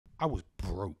I was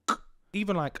broke.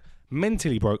 Even like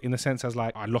mentally broke in the sense as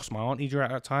like I lost my auntie during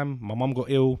that time. My mum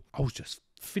got ill. I was just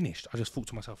finished. I just thought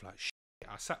to myself like, shit.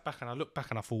 I sat back and I looked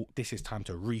back and I thought, this is time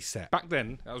to reset. Back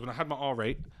then, that was when I had my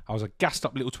R8. I was a gassed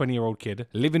up little 20-year-old kid,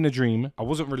 living the dream. I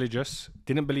wasn't religious,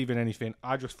 didn't believe in anything.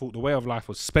 I just thought the way of life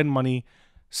was spend money,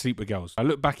 sleep with girls. I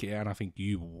look back at it and I think,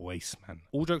 you waste, man.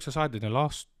 All jokes aside, in the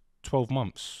last 12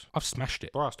 months, I've smashed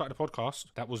it. Bro, I started a podcast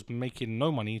that was making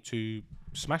no money to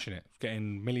smashing it,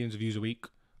 getting millions of views a week.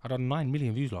 I done 9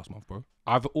 million views last month, bro.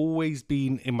 I've always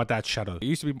been in my dad's shadow. It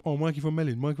used to be, oh, Mikey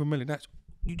Melin. That's,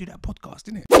 you do that podcast,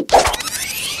 didn't it?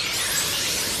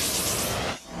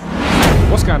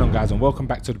 What's going on, guys, and welcome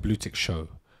back to the BlueTick show.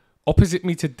 Opposite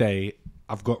me today,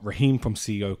 I've got Raheem from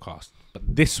CEO Cast, but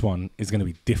this one is going to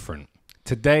be different.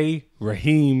 Today,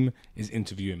 Raheem is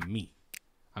interviewing me.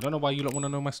 I don't know why you don't want to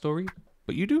know my story,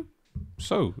 but you do.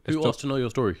 So, who asked to know your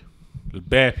story?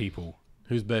 Bear people.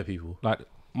 Who's bear people? Like,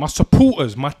 my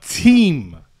supporters, my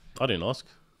team. I didn't ask.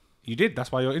 You did.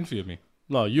 That's why you're interviewing me.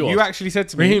 No, you asked. You actually said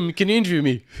to me, Raheem, can you interview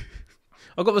me?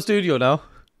 I've got my studio now.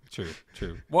 True.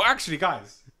 Well, actually,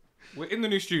 guys, we're in the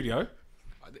new studio.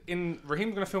 Raheem's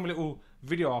going to film a little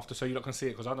video after so you lot can see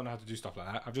it because I don't know how to do stuff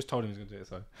like that. I've just told him he's going to do it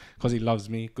so because he loves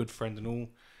me, good friend and all.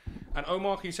 And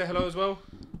Omar, can you say hello as well?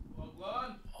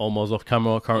 Omar's off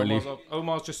camera currently.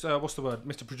 Omar's just, what's the word?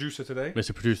 Mr. Producer today.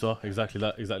 Mr. Producer, exactly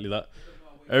that.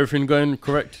 Everything going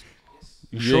correct?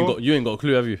 You ain't got a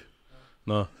clue, have you?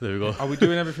 No, there we go. Are we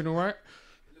doing everything all right?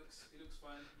 It looks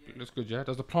fine. Yeah. It looks good, yeah?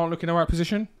 Does the plant look in the right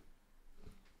position?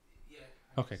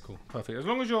 Okay, cool, perfect. As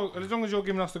long as you're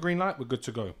giving us the green light, we're good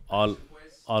to go. I'll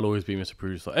always be Mr.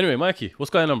 Producer. Anyway, Mikey, what's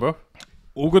going on, bro?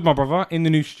 All good, my brother. In the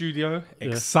new studio,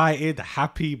 excited,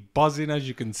 happy, buzzing, as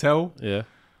you can tell. Yeah,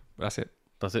 but that's it.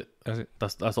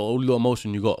 That's all the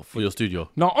emotion you got for your studio.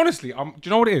 No, honestly, do you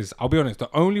know what it is? I'll be honest. The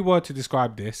only word to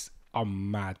describe this,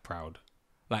 I'm mad proud.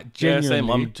 Like genuinely,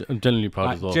 yeah, same. I'm genuinely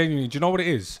proud as well. Genuinely, do you know what it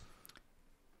is?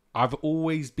 I've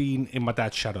always been in my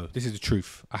dad's shadow. This is the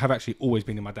truth. I have actually always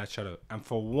been in my dad's shadow. And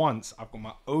for once, I've got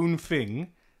my own thing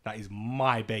that is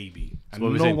my baby. And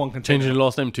no one can change your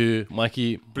last name to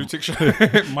Mikey BlueTick Show.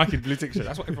 Mikey BlueTick Show.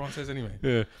 That's what everyone says anyway.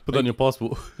 Yeah. Put that on your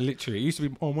passport. Literally. It used to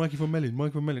be, oh, Mikey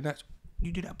Melin. That's,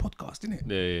 you do that podcast, innit?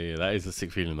 Yeah. That is a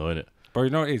sick feeling though, innit? Bro, you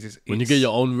know what it is? When you get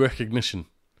your own recognition.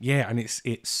 Yeah, and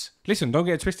it's listen, don't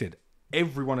get it twisted.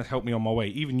 Everyone has helped me on my way.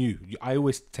 Even you. I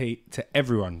always say to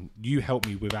everyone, you helped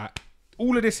me without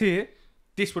all of this here.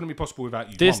 This wouldn't be possible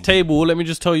without you. This table, let me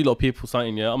just tell you lot of people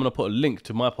something, yeah? I'm going to put a link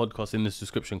to my podcast in this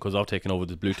description because I've taken over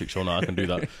this BlueTick show now. I can do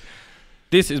that.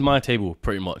 This is my table,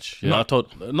 pretty much. Yeah,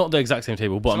 not the exact same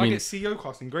table, but I mean... get CEO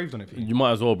Cast engraved on it, please? You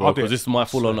might as well, bro, because this is my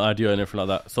full-on idea and everything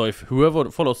like that. So if whoever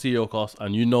follows CEO Cast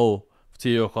and you know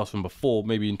CEO Cast from before,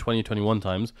 maybe in 2021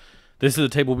 times, this is the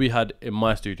table we had in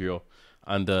my studio.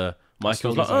 And Mikey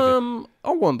was like,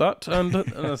 I want that. And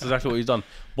that's exactly what he's done.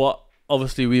 But...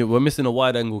 obviously, we're missing a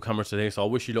wide-angle camera today, so I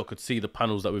wish you lot could see the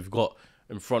panels that we've got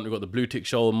in front. We've got the BlueTick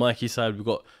show on Mikey's side. We've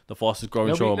got the fastest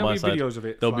growing show on my side.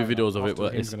 There'll be videos of it,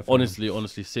 but it's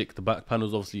honestly sick. The back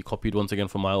panels obviously copied once again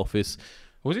from my office.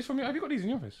 Was this from you? Have you got these in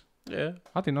your office? Yeah.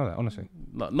 I didn't know that, honestly.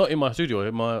 Not in my studio.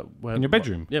 In your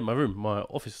bedroom? My room. My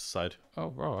office side. Oh,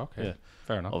 bro, okay. Yeah.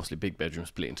 Fair enough. Obviously, big bedroom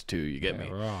split into two. You get me?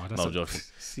 Right, no, I'm joking.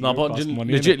 No, but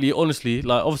legitimately, honestly,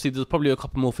 like obviously, there's probably a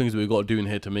couple more things that we've got to do in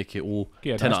here to make it all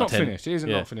 10 out of 10. Finished. It isn't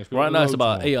not finished. Right now, it's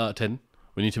about 8 out of 10.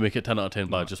 We need to make it 10 out of 10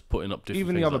 by just putting up different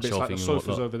even things the other like bits, like the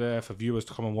sofas over there for viewers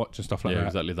to come and watch and stuff like that.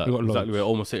 Exactly that. Exactly. We're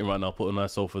almost sitting right now. Put a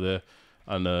nice sofa there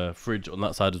and a fridge on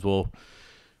that side as well.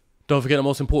 Don't forget the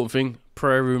most important thing,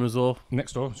 prayer room as well.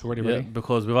 Next door, it's already ready.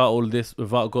 Because without all of this,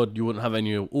 without God, you wouldn't have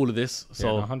any of all of this.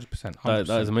 So 100%.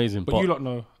 That is amazing. But you lot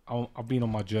know, I've been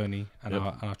on my journey and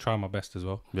I try my best as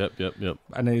well. Yep.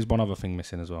 And there is one other thing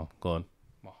missing as well. Go on.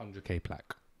 My 100k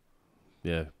plaque.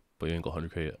 Yeah, but you ain't got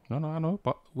 100k yet. No, I know,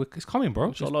 but it's coming,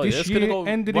 bro. It's gonna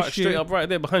go straight up right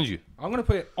there behind you. I'm gonna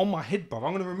put it on my head, bro.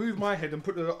 I'm gonna remove my head and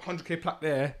put the 100k plaque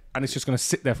there, and it's just gonna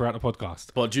sit there throughout the podcast.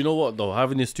 But do you know what though?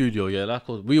 Having this studio, like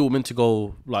we all meant to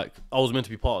go. Like I was meant to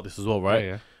be part of this as well, right?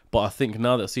 Yeah. But I think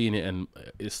now that seeing it and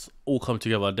it's all come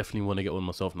together, I definitely want to get one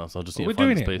myself now. So I just need to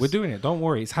find a space. We're doing it. Don't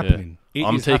worry, it's happening. Yeah.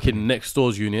 I'm taking next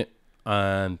door's unit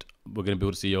and we're going to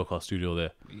build a CEO Cast studio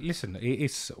there. Listen,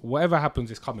 it's whatever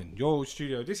happens is coming. Your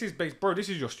studio, this is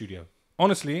your studio.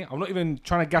 Honestly, I'm not even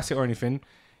trying to gas it or anything.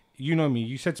 You know me.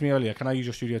 You said to me earlier, can I use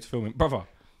your studio to film it? Brother,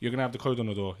 you're going to have the code on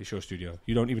the door. It's your studio.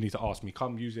 You don't even need to ask me.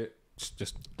 Come use it.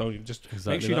 Just exactly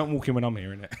make sure you don't walk in when I'm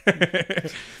here,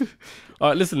 innit? All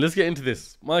right, listen, let's get into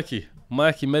this. Mikey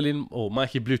Melin, or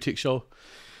Mikey BlueTick show.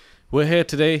 We're here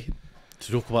today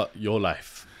to talk about your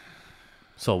life.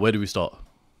 So where do we start?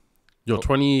 You're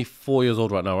 24 years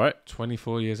old right now, right?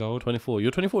 24 years old. 24.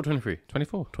 You're 24 or 23?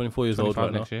 24. 24 years old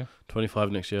right next now. year.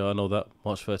 25 next year. I know that.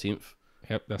 March 13th.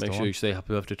 Yep, that's Make the sure one. you say happy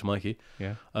birthday to Mikey.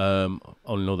 Yeah. I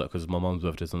only know that because my mum's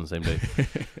birthday's on the same day.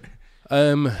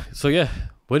 So yeah,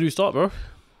 where do we start, bro? All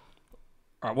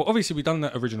right, well, obviously, we done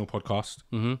that original podcast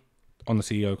Mm-hmm. on the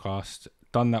CEO cast.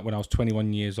 Done that when I was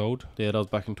 21 years old. Yeah, that was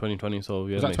back in 2020. So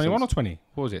yeah, Was that makes 21 sense. or 20?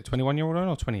 What was it? 21-year-old owner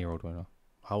or 20-year-old owner?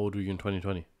 How old were you in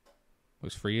 2020? It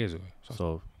was 3 years ago.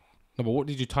 So No, but what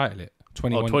did you title it?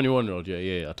 21. 21-year-old. Yeah.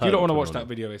 If you don't want to watch that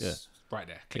video, it's Yeah. right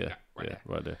there. Click that. Right there.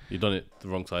 Right there. You done it the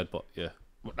wrong side, but yeah,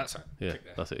 Well, that side. yeah, Click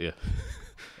there. that's it. Yeah,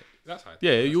 That side.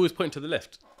 yeah. You always point to the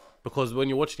left because when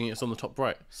you're watching it, it's on the top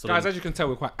right. So Guys, then- as you can tell,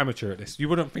 we're quite amateur at this. You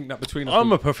wouldn't think that between us. I'm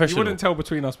we- a professional. You wouldn't tell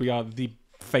between us we are the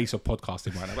face of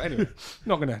podcasting right now. But anyway,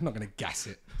 not gonna gas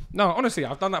it. No, honestly,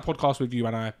 I've done that podcast with you,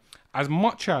 and I, as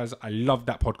much as I loved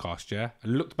that podcast, yeah, I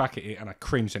looked back at it and I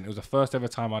cringed, and it was the first ever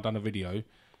time I'd done a video.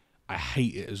 I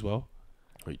hate it as well.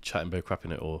 Are you chatting bare crap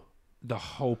in it or? The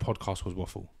whole podcast was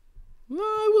waffle. No,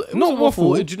 it Not wasn't waffle.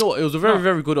 waffle. Do you know what? It was a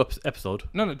very good episode.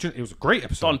 No, it was a great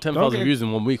episode. Done Don't 10,000 get- views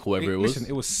in 1 week or whatever it was. Listen,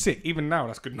 it was sick. Even now,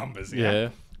 that's good numbers. Yeah.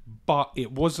 But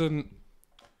it wasn't.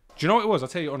 Do you know what it was? I'll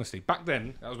tell you honestly. Back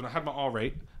then, that was when I had my R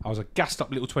rate. I was a gassed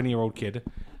up little 20-year-old kid,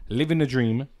 living the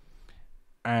dream,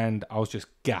 and I was just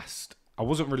gassed. I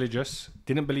wasn't religious,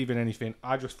 didn't believe in anything.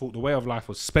 I just thought the way of life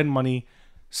was spend money,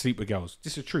 sleep with girls.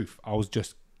 This is the truth. I was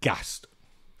just gassed.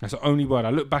 That's the only word. I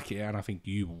look back at it and I think,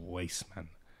 you waste, man.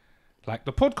 Like,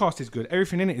 the podcast is good.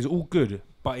 Everything in it is all good,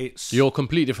 but it's... You're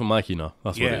completely different Mikey now.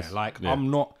 That's what it is. Yeah. I'm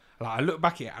not... Like, I look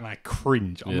back at it and I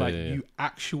cringe. I'm Yeah, like, yeah, yeah. you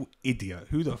actual idiot.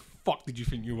 Who the fuck did you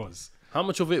think you was? How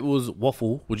much of it was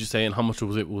waffle, would you say, and how much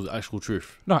of it was actual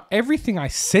truth? No, everything I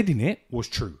said in it was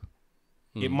true.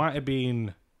 Hmm. It might have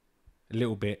been a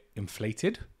little bit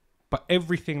inflated, but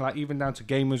everything, like even down to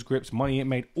gamers, grips, money it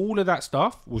made, all of that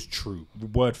stuff was true,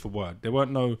 word for word. There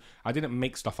weren't no... I didn't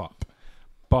make stuff up.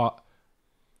 But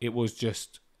it was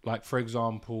just, like, for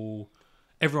example,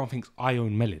 everyone thinks I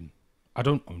own Melin. I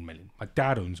don't own Melin. My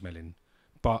dad owns Melin.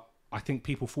 But I think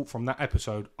people thought from that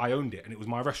episode I owned it and it was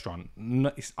my restaurant.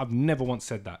 No, I've never once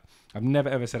said that. I've never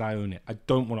ever said I own it. I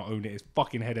don't want to own it. It's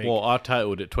fucking headache. Well, I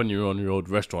titled it 20-year-old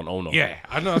restaurant owner. Yeah,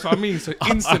 I know. That's what I mean. So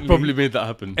I instantly, probably made that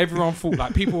happen. everyone thought,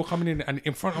 like, people were coming in and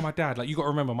in front of my dad. Like, you got to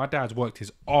remember, my dad's worked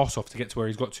his arse off to get to where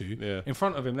he's got to. Yeah. In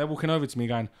front of him, they're walking over to me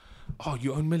going, "Oh,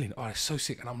 you own Melin? Oh, it's so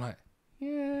sick." And I'm like,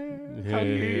 "Yeah,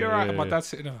 you're right." And my dad's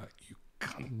sitting there like, "You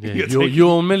cunt." Yeah, You're you're taking-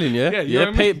 your own million, yeah? Yeah,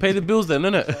 Yeah, you're pay the bills then,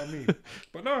 innit? what I mean.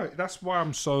 But no, that's why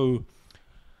I'm so,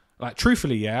 like,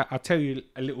 truthfully, yeah, I'll tell you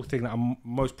a little thing that I'm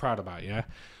most proud about, yeah.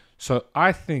 So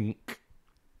I think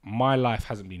my life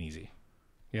hasn't been easy,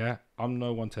 yeah. I'm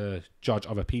no one to judge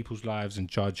other people's lives and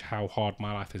judge how hard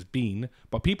my life has been,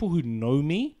 but people who know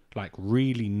me, like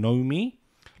really know me,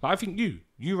 like I think you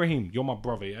Raheem, you're my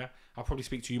brother, yeah. I'll probably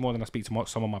speak to you more than I speak to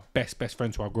some of my best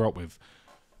friends who I grew up with.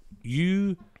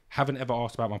 You haven't ever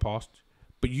asked about my past,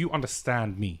 but you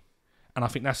understand me. And I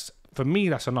think that's, for me,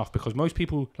 that's enough, because most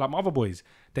people, like my other boys,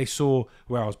 they saw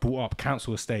where I was brought up,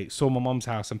 council estate, saw my mum's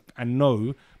house, and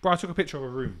know, bro, I took a picture of a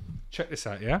room. Check this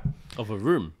out, yeah? Of a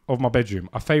room. Of my bedroom.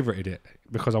 I favorited it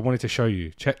because I wanted to show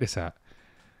you. Check this out.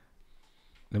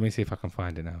 Let me see if I can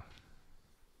find it now.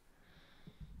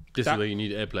 This That- is where you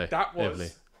need airplay. That was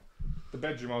Airplay. the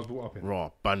bedroom I was brought up in.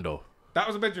 Raw, bando. That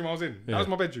was the bedroom I was in. That Yeah. was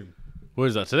my bedroom. Where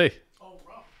is that today?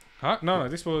 Huh? No,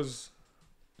 this was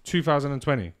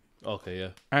 2020. Okay, yeah.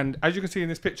 And as you can see in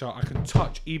this picture, I can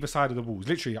touch either side of the walls.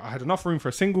 Literally, I had enough room for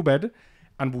a single bed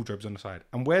and wardrobes on the side.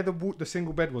 And where the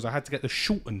single bed was, I had to get the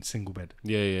shortened single bed.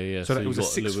 Yeah. So that it was a you've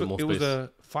got 6 little foot. bit It more was space.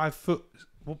 a 5 foot.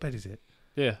 What bed is it?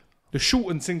 Yeah. The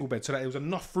shortened single bed, so that it was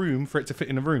enough room for it to fit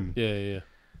in the room. Yeah.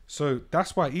 So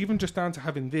that's why, even just down to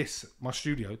having this, my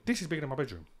studio, this is bigger than my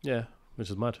bedroom. Yeah, which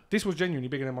is mad. This was genuinely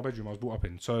bigger than my bedroom I was brought up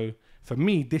in. So for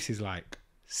me, this is like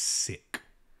sick.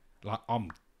 Like, I'm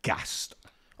gassed.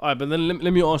 All right, but then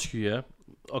let me ask you, yeah?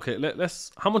 Okay,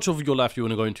 let's... How much of your life do you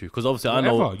want to go into? Because obviously I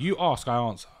know... Whatever you ask, I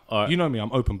answer. All right. You know me,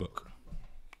 I'm open book.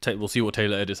 We'll see what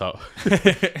Taylor edits out.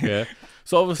 Yeah.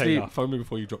 So obviously, Taylor, phone me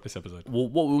before you drop this episode.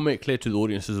 what we'll make clear to the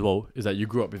audience as well is that you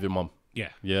grew up with your mum. Yeah,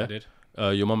 Yeah. I did.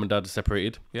 Your mum and dad are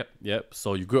separated. Yep.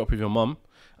 So you grew up with your mum,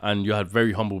 and you had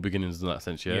very humble beginnings in that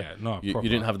sense. Yeah. Yeah, no, You proper.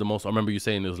 didn't have the most. I remember you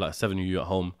saying there was like 7 of you at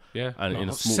home. Yeah, And in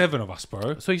a small. 7 of us,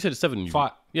 bro. So you said 7 of you.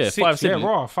 5, Yeah, 6, 5 siblings. Yeah,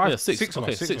 raw, 5, Yeah, 6. 6 of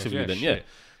Okay, us. 6 of you yeah, then. shit. Yeah.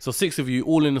 So 6 of you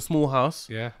all in a small house.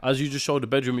 Yeah. As you just showed the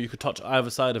bedroom, you could touch either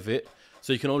side of it.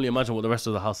 So you can only imagine what the rest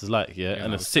of the house is like. Yeah. Yeah, And that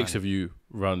there's was 6 tiny. of you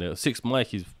around there. 6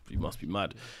 Mikeys. You must be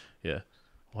mad. Yeah.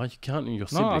 Why are you counting your No,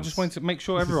 siblings? I just wanted to make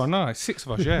sure everyone knows. 6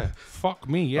 of us, yeah. Fuck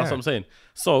me, yeah. That's what I'm saying.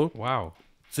 So Wow.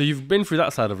 So you've been through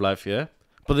that side of life, yeah?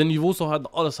 But then you've also had the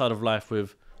other side of life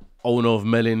with owner of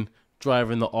Melin,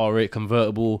 driving the R8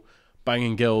 convertible,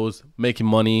 banging girls, making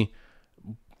money,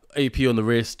 AP on the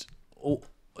wrist. Oh,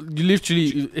 you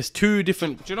literally, it's two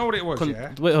different... Do you know what it was,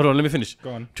 yeah? Wait, hold on, let me finish.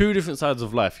 Go on. Two different sides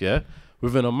of life, yeah?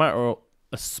 Within a matter of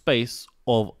a space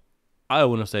of, I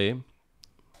want to say,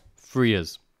 3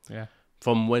 years. Yeah.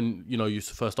 From when, you know, you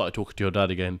first started talking to your dad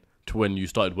again to when you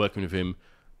started working with him,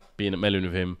 being at Melin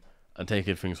with him, and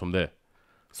taking things from there.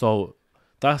 So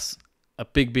that's a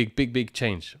big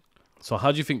change. So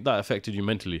how do you think that affected you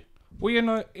mentally? Well, you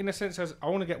know, in a sense, as I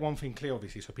want to get one thing clear,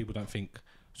 obviously, so people don't think.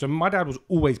 So my dad was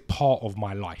always part of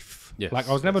my life. Yes, like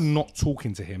I was never not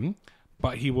talking to him,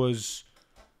 but he was.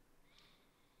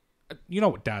 You know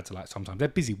what dads are like sometimes. They're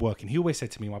busy working. He always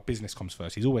said to me, my business comes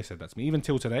first. He's always said that to me. Even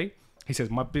till today, he says,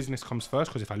 my business comes first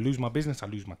because if I lose my business, I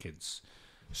lose my kids.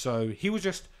 So he was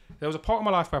just, there was a part of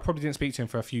my life where I probably didn't speak to him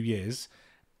for a few years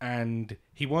and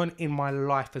he weren't in my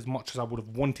life as much as I would have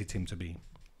wanted him to be.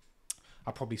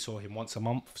 I probably saw him once a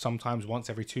month, sometimes once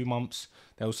every 2 months.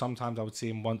 There was sometimes I would see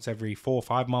him once every 4 or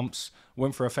 5 months.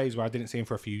 Went for a phase where I didn't see him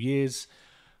for a few years.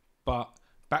 But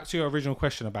back to your original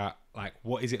question about like,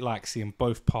 what is it like seeing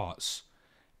both parts?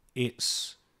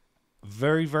 It's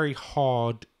very, very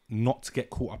hard not to get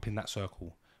caught up in that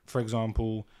circle. For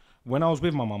example, when I was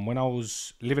with my mum, when I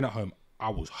was living at home, I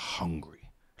was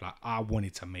hungry. Like I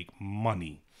wanted to make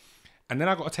money. And then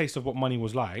I got a taste of what money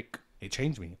was like. It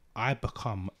changed me. I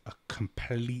become a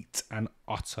complete and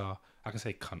utter, I can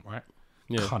say cunt, right?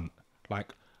 Yeah. Cunt.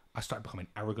 Like I started becoming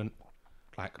arrogant.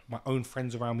 Like my own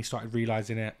friends around me started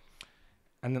realizing it.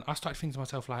 And then I started thinking to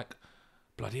myself like,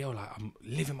 bloody hell, like I'm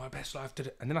living my best life.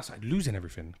 And then I started losing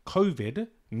everything. COVID,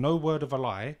 no word of a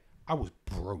lie, I was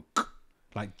broke.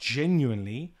 Like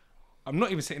genuinely, I'm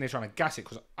not even sitting there trying to gas it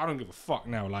because I don't give a fuck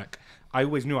now. Like I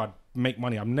always knew I'd make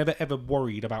money. I'm never ever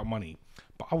worried about money.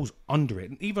 But I was under it.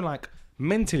 And even like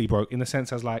mentally broke in the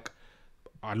sense as like,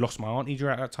 I lost my auntie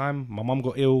during that time. My mum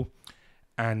got ill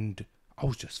and I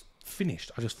was just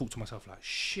finished. I just thought to myself like,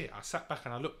 shit. I sat back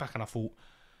and I looked back and I thought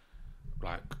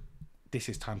like, this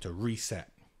is time to reset.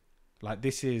 Like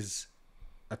this is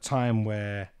a time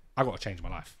where I got to change my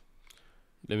life.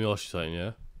 Let me ask you something,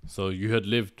 yeah? So you had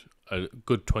lived a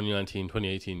good 2019,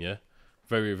 2018, yeah?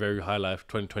 Very, very high life.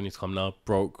 2020's come now,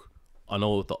 broke. I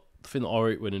know the thing that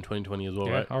R8 went in 2020 as well,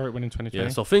 Yeah, right? R8 went in 2020. Yeah,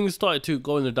 so things started to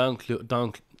go in the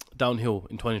downhill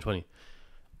in 2020.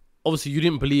 Obviously, you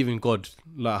didn't believe in God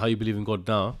like how you believe in God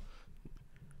now.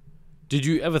 Did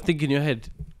you ever think in your head,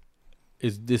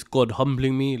 is this God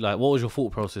humbling me? Like, what was your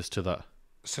thought process to that?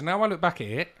 So now I look back at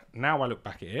it.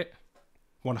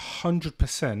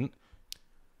 100%.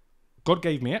 God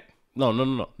gave me it.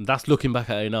 No. That's looking back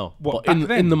at it now. What, but back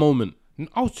then? in the moment.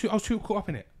 I was too caught up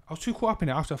in it. I was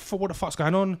like, what the fuck's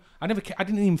going on? I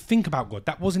didn't even think about God.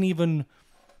 That wasn't even.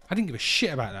 I didn't give a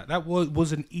shit about that. That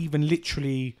wasn't even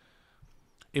literally.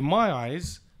 In my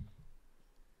eyes,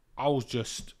 I was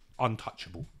just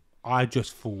untouchable. I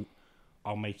just thought,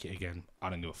 I'll make it again. I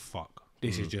don't give a fuck.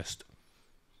 This is just.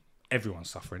 Everyone's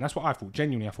suffering. That's what I thought.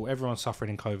 Genuinely, I thought everyone's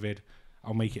suffering in COVID.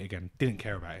 I'll make it again. Didn't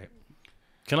care about it.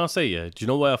 Can I say, yeah? Do you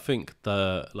know why I think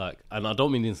that, like, and I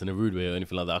don't mean this in a rude way or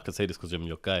anything like that. I can say this because I'm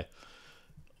your guy.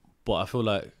 But I feel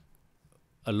like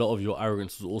a lot of your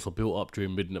arrogance was also built up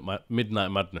during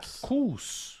Midnight Madness. Of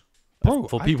course. Bro.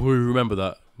 For people who remember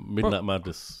that, Midnight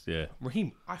Madness, yeah.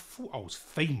 Raheem, I thought I was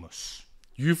famous.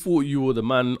 You thought you were the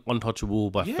man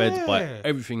untouchable by feds, by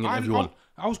everything and everyone.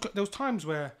 There was times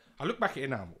where I look back at it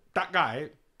now. That guy,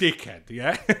 dickhead,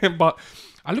 yeah? But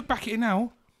I look back at it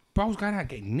now, but I was going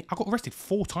out I got arrested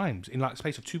 4 times in like the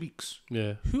space of 2 weeks.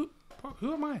 Yeah. Who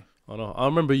am I? I know. I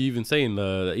remember you even saying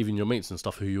that even your mates and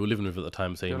stuff who you were living with at the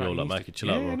time saying, yo, like, Mikey, chill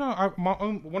out, bro. Yeah,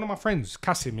 no, one of my friends,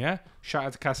 Kasim, yeah? Shout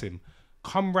out to Kasim.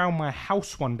 Come round my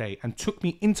house one day and took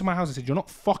me into my house and said, you're not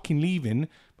fucking leaving.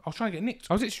 I was trying to get nicked.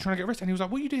 I was literally trying to get arrested. And he was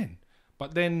like, what are you doing?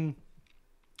 But then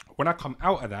when I come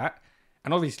out of that,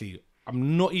 and obviously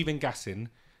I'm not even gassing,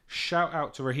 shout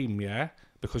out to Raheem, yeah?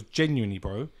 Because genuinely,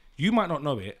 bro, you might not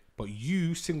know it, but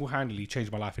you single-handedly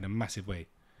changed my life in a massive way,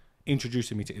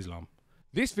 introducing me to Islam.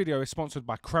 This video is sponsored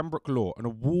by Cranbrook Law, an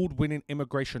award-winning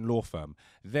immigration law firm.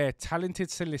 Their talented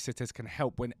solicitors can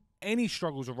help any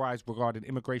struggles arise regarding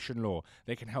immigration law.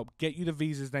 They can help get you the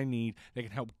visas they need. They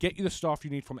can help get you the staff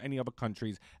you need from any other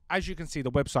countries. As you can see,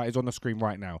 the website is on the screen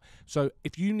right now. So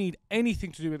if you need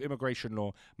anything to do with immigration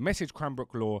law, message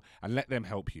Cranbrook Law and let them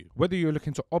help you. Whether you're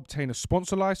looking to obtain a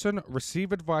sponsor license,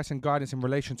 receive advice and guidance in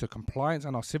relation to compliance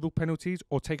and our civil penalties,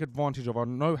 or take advantage of our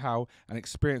know-how and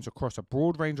experience across a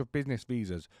broad range of business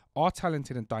visas, our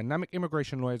talented and dynamic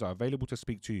immigration lawyers are available to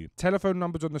speak to you. Telephone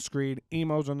numbers on the screen,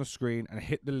 emails on the screen, and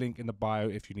hit the link in the bio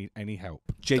if you need any help.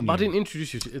 Genuine. But I didn't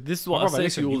introduce you to this. Is what Brother, I say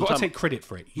listen, to you all you've the got time. to take credit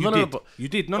for it. You No, did. no, but- You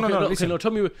did. No, Okay, no, no. okay, Listen, no,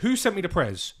 tell me. who sent me the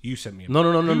prez? You sent me.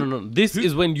 No. This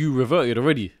is when you reverted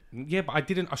already. Yeah, but I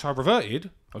didn't. So I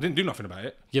reverted. I didn't do nothing about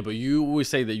it. Yeah, but you always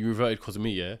say that you reverted because of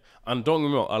me, yeah. And don't get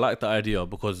me wrong, I like the idea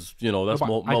because that's but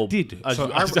more. I did. As So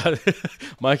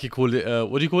Mikey called it.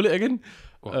 What do you call it again?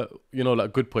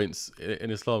 Like good points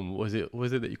in Islam. What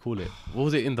was it that you call it? What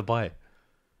was it in Dubai?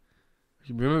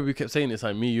 You remember we kept saying it's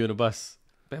like me, you, and Abbas.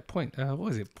 Better point. What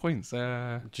was it? Points.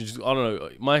 I don't know,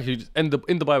 Mikey. Just in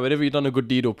Dubai, whenever you've done a good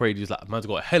deed or prayed, he's like, man's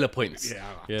got a hella points.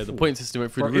 Yeah. The point system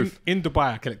went through the roof. In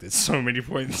Dubai, I collected so many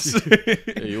points.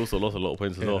 Yeah, you also lost a lot of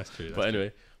points as well. That's true, but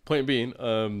anyway, point being,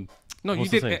 no, you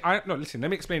what's the did. saying? No, listen. Let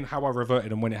me explain how I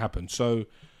reverted and when it happened. So,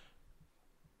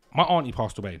 my auntie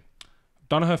passed away.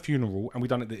 Done her funeral, and we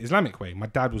done it the Islamic way. My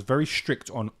dad was very strict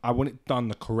on, I want it done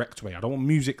the correct way. I don't want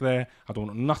music there. I don't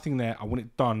want nothing there. I want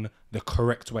it done the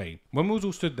correct way. When we was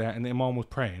all stood there and the imam was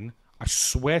praying, I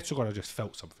swear to God, I just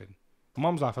felt something.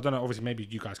 Mum's life, I don't know, obviously maybe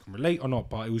you guys can relate or not,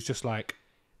 but it was just like,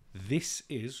 this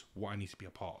is what I need to be a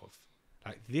part of.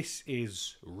 Like, this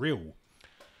is real.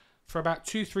 For about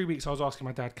 2-3 weeks, I was asking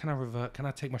my dad, can I revert? Can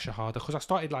I take my shahada? Because I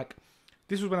started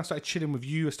this was when I started chilling with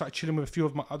you. I started chilling with a few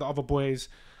of my other boys.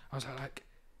 I was like,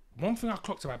 one thing I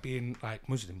clocked about being like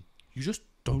Muslim, you just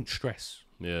don't stress.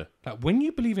 Yeah. Like when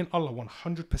you believe in Allah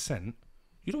 100%,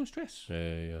 you don't stress.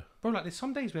 Yeah. Bro, like there's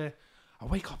some days where I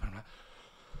wake up and I'm like,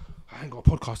 I ain't got a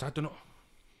podcast. I don't know.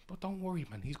 But don't worry,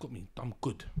 man. He's got me. I'm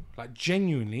good. Like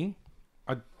genuinely,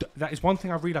 that is one thing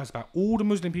I've realised about all the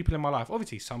Muslim people in my life.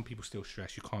 Obviously, some people still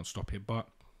stress. You can't stop it. But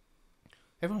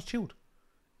everyone's chilled.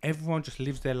 Everyone just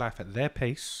lives their life at their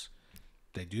pace.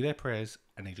 They do their prayers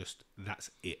and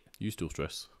that's it. You still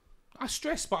stress. I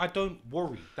stress, but I don't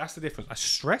worry. That's the difference. I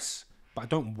stress, but I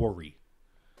don't worry.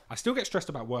 I still get stressed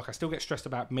about work. I still get stressed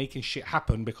about making shit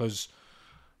happen because,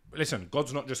 listen,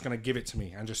 God's not just going to give it to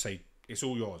me and just say, it's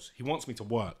all yours. He wants me to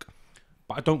work.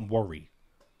 But I don't worry.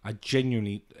 I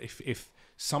genuinely, if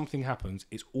something happens,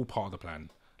 it's all part of the plan.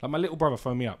 Like my little brother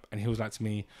phoned me up and he was like to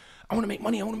me, I want to make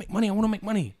money. I want to make money. I want to make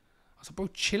money. I said, bro,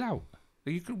 chill out.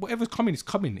 Whatever's coming is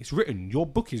coming. It's written. Your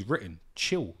book is written.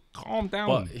 Chill. Calm down.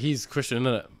 But he's Christian,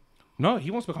 isn't it? No, he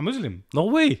wants to become Muslim. No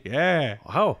way. Yeah.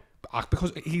 How?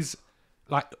 Because he's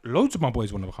like, loads of my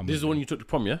boys want to become This is the Muslim. one you took to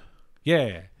prom, yeah?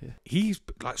 Yeah. He's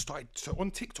like started, so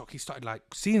on TikTok, he started like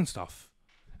seeing stuff.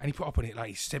 And he put up on it, like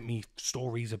he sent me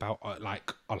stories about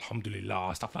like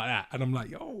Alhamdulillah, stuff like that. And I'm like,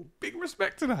 yo, big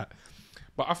respect to that.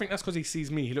 But I think that's because he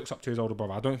sees me. He looks up to his older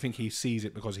brother. I don't think he sees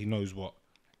it because he knows what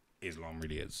Islam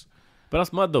really is. But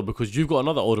that's mad though, because you've got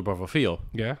another older brother, Theo.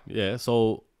 Yeah. Yeah,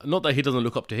 so not that he doesn't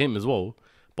look up to him as well,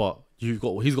 but he's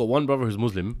got one brother who's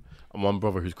Muslim and one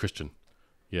brother who's Christian.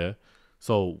 Yeah.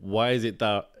 So why is it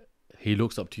that he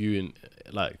looks up to you in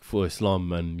like for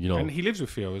Islam and And he lives with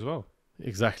Theo as well.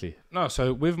 Exactly. No,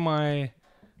 so with my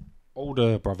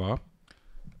older brother,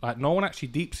 like no one actually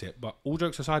deeps it, but all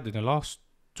jokes aside, in the last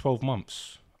 12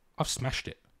 months, I've smashed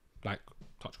it. Like,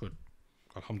 touch wood.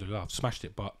 Alhamdulillah, I've smashed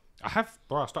it. But I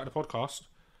started a podcast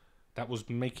that was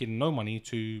making no money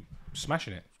to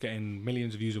smashing it, getting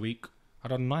millions of views a week. I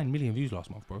done 9 million views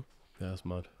last month, bro. Yeah, that's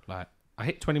mad. Like, I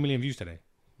hit 20 million views today.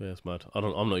 Yeah, that's mad.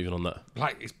 I'm not even on that.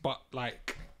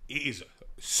 It is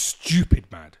stupid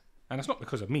mad. And that's not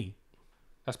because of me.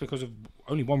 That's because of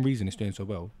only one reason it's doing so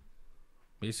well.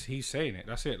 He's saying it.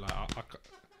 That's it. Like,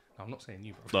 I'm not saying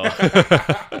you, bro. No.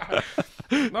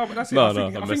 No, but that's it.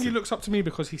 I think he looks up to me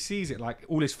because he sees it. Like,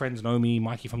 all his friends know me,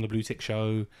 Mikey from the BlueTick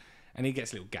show, and he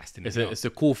gets a little gassed in it. It's a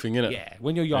cool thing, isn't it? Yeah.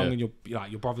 When you're young and you're like,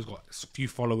 your brother's got a few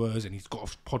followers and he's got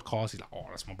a podcast, he's like, oh,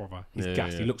 that's my brother. He's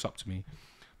gassed. He looks up to me.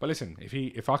 But listen,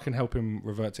 if I can help him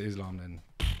revert to Islam, then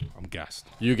I'm gassed.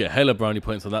 You get hella brownie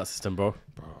points on that system, bro.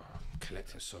 Bro, I'm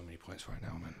collecting so many points right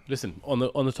now, man. Listen, on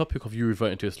the topic of you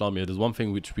reverting to Islam, there's one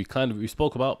thing which we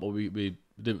spoke about, but we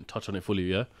didn't touch on it fully,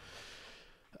 yeah.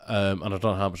 And I don't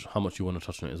know how much you want to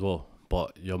touch on it as well.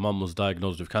 But your mum was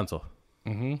diagnosed with cancer.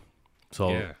 Mm-hmm.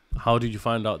 So how did you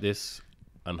find out this,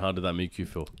 and how did that make you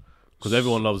feel? Because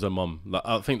everyone loves their mum. Like,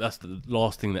 I think that's the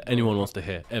last thing that anyone wants to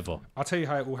hear, ever. I'll tell you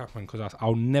how it all happened, because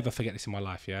I'll never forget this in my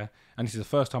life, yeah? And this is the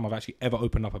first time I've actually ever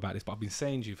opened up about this, but I've been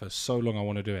saying to you for so long I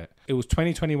want to do it. It was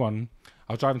 2021.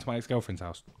 I was driving to my ex-girlfriend's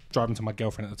house, driving to my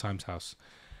girlfriend at the time's house,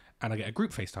 and I get a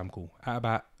group FaceTime call at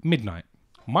about midnight.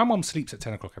 My mum sleeps at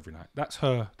 10 o'clock every night. That's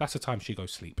the time she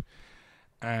goes sleep.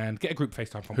 And get a group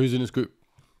FaceTime from Who's in this group?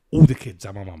 all the kids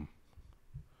and my mum.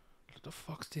 What the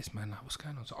fuck's this, man? Like, what's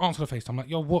going on? So I answer the FaceTime, like,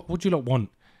 yo, what do you lot want?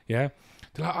 Yeah?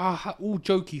 They're like, all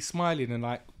jokey, smiling and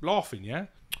like laughing, yeah?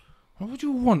 What do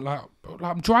you want? Like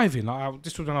I'm driving.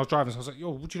 This was when I was driving, so I was like, yo,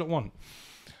 what do you lot want?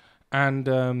 And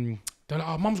they're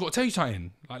like, mum's got to tell you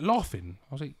something. Like, laughing.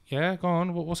 I was like, yeah, go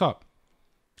on. What's up?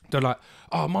 They're like,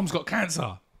 mum's got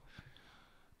cancer.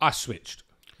 I switched.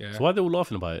 Yeah. So why are they all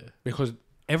laughing about it? Because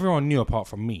everyone knew apart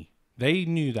from me. They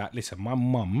knew that, listen, my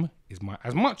mum is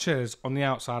as much as on the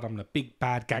outside I'm the big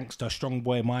bad gangster, strong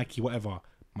boy, Mikey, whatever,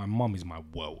 my mum is my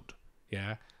world.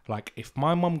 Yeah? Like, if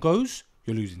my mum goes,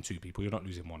 you're losing 2 people. You're not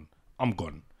losing 1. I'm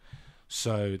gone.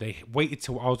 So they waited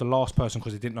till I was the last person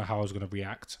because they didn't know how I was going to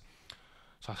react.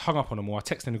 So I hung up on them all. I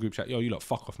texted in the group chat, yo, you lot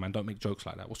fuck off, man. Don't make jokes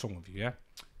like that. What's wrong with you, yeah?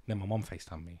 Then my mum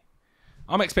FaceTimed me.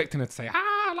 I'm expecting her to say,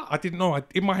 like, I didn't know.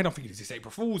 In my head, I'm thinking, is this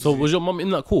April Fool's? So was your mum in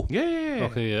that call? Yeah.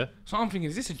 Okay, yeah. So I'm thinking,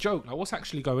 is this a joke? Like, what's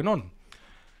actually going on?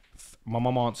 My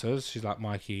mum answers. She's like,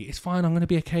 Mikey, it's fine. I'm going to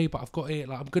be okay, but I've got it.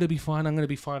 Like, I'm going to be fine. I'm going to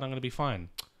be fine. I'm going to be fine.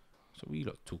 So what are you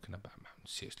lot talking about, man?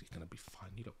 Seriously, it's going to be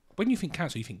fine. You lot, when you think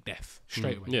cancer, you think death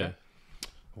straight away. Yeah.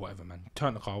 Whatever, man.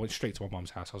 Turned the car, went straight to my mum's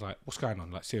house. I was like, what's going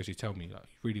on? Like, seriously, tell me. Like,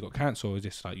 you really got cancer, or is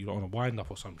this like you lot on a wind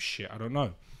up or some shit? I don't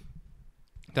know.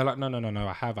 They're like, no,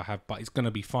 I have, but it's going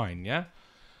to be fine, yeah?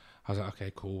 I was like,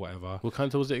 okay, cool, whatever. What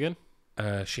cancer was it again?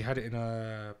 She had it in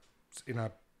her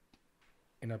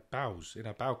bowels, in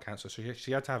her bowel cancer. So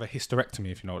she had to have a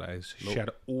hysterectomy, if you know what that is. Nope. She had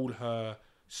all her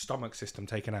stomach system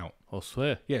taken out. I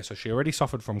swear. Yeah, so she already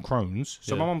suffered from Crohn's.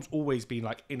 So Yeah. my mum's always been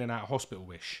like in and out of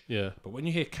hospital-ish. Yeah. But when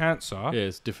you hear cancer, Yeah,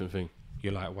 it's a different thing.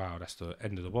 you're like, wow, that's the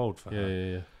end of the world for her.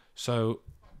 Yeah. So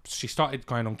she started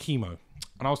going on chemo.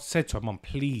 And I said to her, Mum,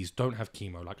 please don't have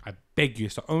chemo. Like, I beg you.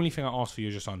 It's the only thing I ask for you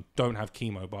as your son. Don't have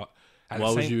chemo. But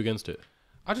Why was you against it?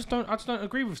 I just don't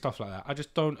agree with stuff like that. I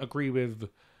just don't agree with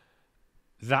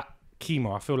that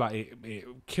chemo. I feel like it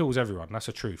kills everyone. That's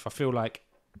the truth. I feel like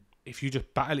if you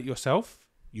just battle it yourself,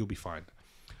 you'll be fine.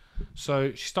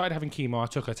 So she started having chemo. I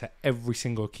took her to every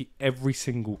single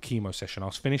chemo session. I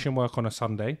was finishing work on a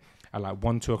Sunday at like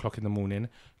 1-2 o'clock in the morning,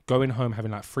 going home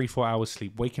having like 3-4 hours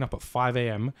sleep, waking up at 5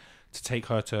 a.m. to take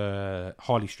her to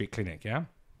Harley Street Clinic. Yeah,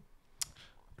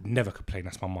 never complain.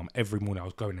 That's my mum. Every morning I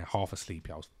was going there half asleep.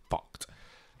 Yeah, I was fucked.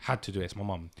 Had to do it. It's my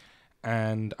mum.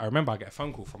 And I remember I get a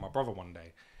phone call from my brother one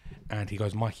day, and he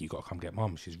goes, Mikey, you got to come get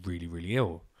mum. She's really, really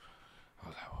ill. I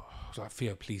was like,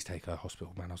 Theo, please take her to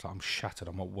hospital, man. I was like, I'm shattered.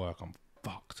 I'm at work. I'm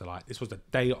fucked. Like, this was the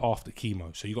day after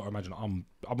chemo. So you got to imagine I'm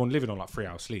on living on like 3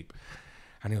 hours sleep.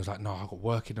 And he was like, no, I got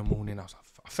work in the morning. I was like,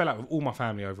 I fell out with all my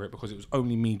family over it because it was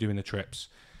only me doing the trips.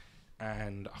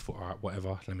 And I thought, all right,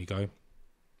 whatever, let me go.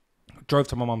 Drove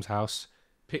to my mum's house,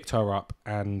 picked her up,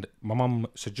 and my mum,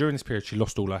 so during this period, she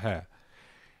lost all her hair.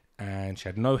 And she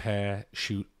had no hair.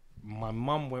 My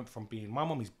mum went from being, my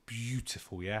mum is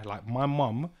beautiful, yeah? Like, my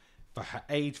mum, for her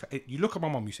age, you look at my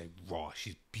mum, you say, raw,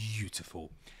 she's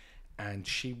beautiful. And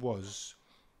she was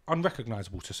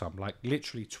unrecognizable to some, like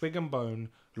literally twig and bone,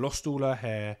 lost all her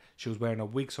hair. She was wearing a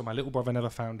wig, so my little brother never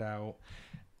found out.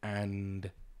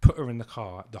 And put her in the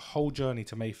car. The whole journey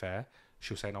to Mayfair,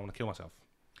 she was saying, I want to kill myself.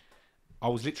 I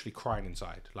was literally crying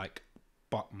inside, like,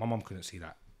 but my mum couldn't see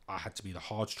that. I had to be the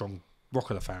hard, strong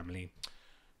rock of the family.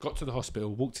 Got to the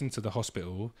hospital, walked into the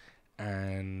hospital,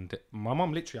 and my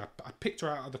mum literally, I picked her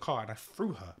out of the car and I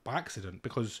threw her by accident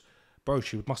because, bro,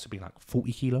 she must have been like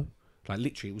 40 kilo. Like,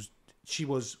 literally,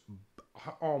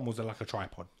 her arm was like a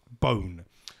tripod, bone.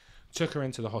 Took her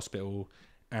into the hospital,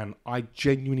 and I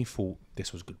genuinely thought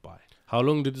this was goodbye. How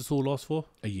long did this all last for?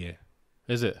 A year.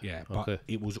 Is it? Yeah, but Okay.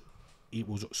 it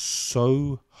was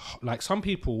so, like, some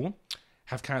people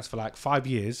have cancer for like 5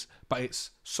 years, but it's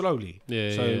slowly.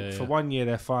 Yeah. For 1 year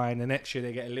they're fine, the next year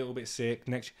they get a little bit sick.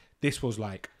 This was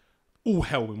like all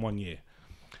hell in 1 year.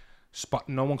 But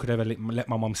no one could ever let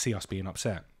my mum see us being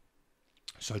upset.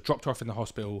 So I dropped her off in the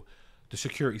hospital. The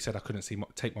security said I couldn't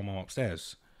take my mum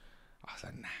upstairs. I was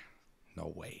like, nah, no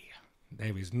way.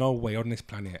 There is no way on this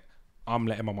planet I'm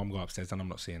letting my mum go upstairs and I'm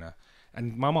not seeing her.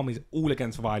 And my mum is all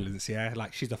against violence, yeah?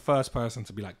 Like, she's the first person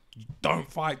to be like,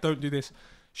 don't fight, don't do this.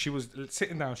 She was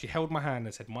sitting down, she held my hand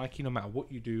and said, Mikey, no matter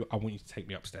what you do, I want you to take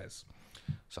me upstairs.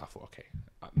 So I thought, okay.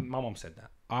 My mum said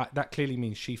that. That clearly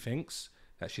means she thinks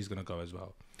that she's going to go as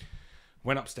well.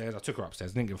 Went upstairs, I took her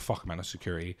upstairs, didn't give a fuck about the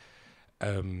security.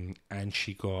 and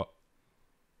she got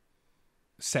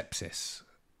sepsis.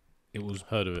 It was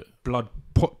Heard of it. blood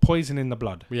poison in the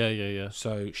blood. Yeah.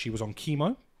 So she was on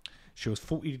chemo. She was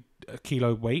 40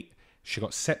 kilo weight. She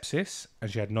got sepsis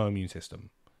and she had no immune system.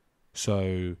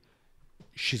 So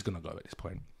she's gonna go at this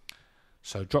point.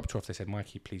 So dropped her off. They said,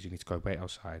 Mikey, please, you need to go wait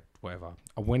outside, whatever.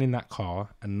 I went in that car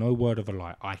and no word of a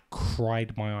lie, I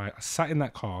cried my eye. I sat in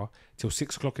that car till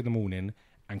 6 o'clock in the morning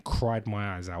and cried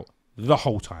my eyes out the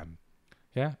whole time.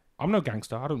 Yeah, I'm no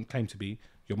gangster. I don't claim to be.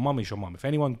 Your mum is your mum. If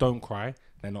anyone don't cry,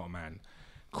 they're not a man.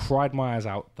 Cried my eyes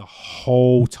out the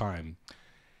whole time.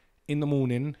 In the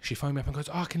morning, she phoned me up and goes,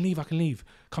 I can leave.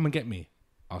 Come and get me.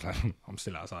 I was like, I'm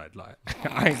still outside. Like,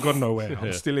 I ain't gone nowhere.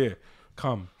 I'm still here.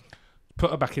 Come.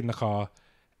 Put her back in the car.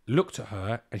 Looked at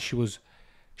her, and she was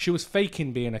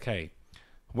faking being okay.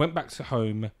 Went back to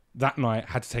home that night.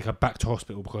 Had to take her back to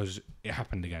hospital because it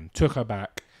happened again. Took her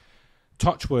back.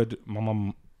 Touch wood, my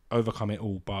mum overcome it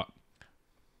all. But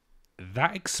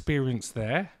that experience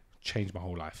there changed my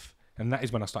whole life. And that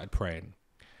is when I started praying.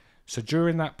 So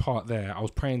during that part there, I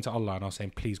was praying to Allah and I was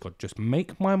saying, please God, just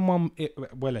make my mum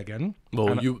well again.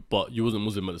 Well, you wasn't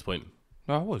Muslim at this point.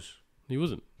 No, I was. You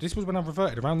wasn't. This was when I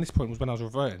reverted. Around this point was when I was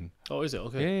reverting. Oh, is it?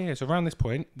 Okay. Yeah. So around this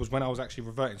point was when I was actually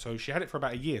reverting. So she had it for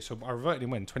about a year. So I reverted in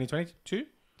when? 2022?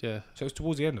 Yeah. So it was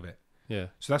towards the end of it. Yeah.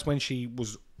 So that's when she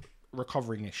was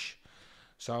recovering-ish.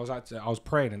 So I was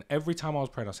praying, and every time I was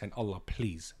praying, I was saying, Allah,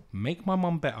 please make my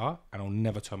mum better and I'll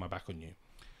never turn my back on you.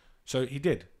 So he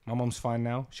did. My mum's fine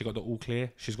now. She got the all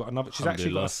clear. She's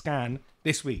actually got a scan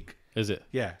this week. Is it?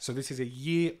 Yeah. So this is a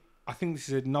year. I think this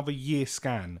is another year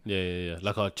scan. Yeah.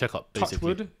 Like a checkup,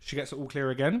 basically. Touch wood. She gets it all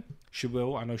clear again. She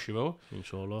will. I know she will.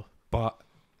 Inshallah. But,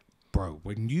 bro,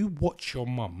 when you watch your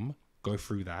mum go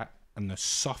through that and the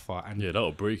suffer and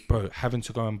that'll break. Bro, having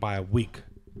to go and buy a wig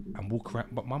and walk around.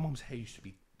 But my mum's hair used to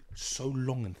be so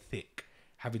long and thick.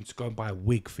 Having to go and buy a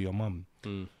wig for your mum.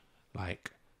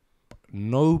 Like,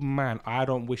 no man, I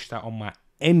don't wish that on my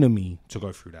enemy to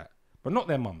go through that. But not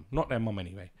their mum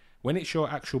anyway. When it's your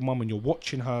actual mum and you're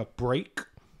watching her break,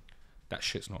 that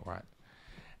shit's not right.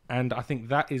 And I think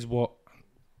that is what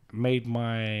made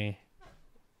my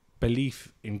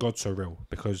belief in God so real,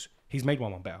 because he's made my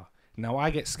mum better. Now I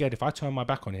get scared if I turn my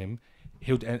back on him,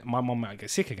 my mum might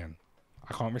get sick again.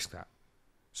 I can't risk that.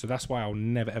 So that's why I'll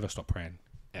never ever stop praying,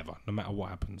 ever, no matter what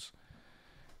happens.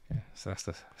 Yeah, so that's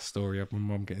the story of my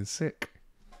mum getting sick.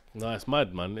 No, it's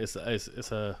mad, man. It's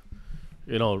a,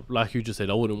 you know, like you just said,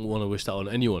 I wouldn't want to wish that on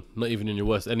anyone, not even in your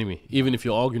worst enemy. Even if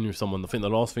you're arguing with someone, I think the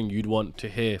last thing you'd want to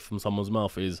hear from someone's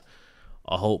mouth is,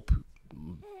 I hope,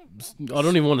 I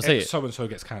don't even want to say it. So-and-so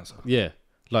gets cancer. Yeah.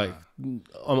 Like,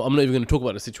 I'm not even going to talk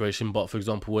about the situation, but for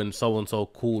example, when so-and-so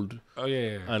called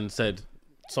and said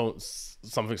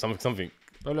something.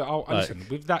 But look, listen,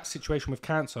 with that situation with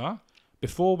cancer,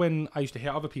 before when I used to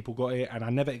hear other people got it and I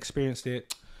never experienced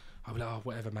it, I'd be like, oh,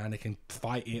 whatever, man, they can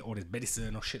fight it or there's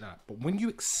medicine or shit like that. But when you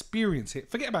experience it,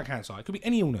 forget about cancer. It could be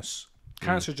any illness.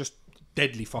 Cancer is just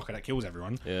deadly fucker that kills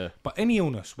everyone. Yeah. But any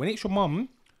illness, when it's your mum,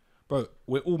 bro,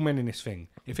 we're all men in this thing.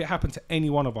 If it happened to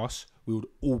any one of us, we would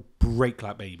all break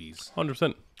like babies.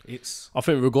 100%. It's, I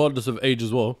think regardless of age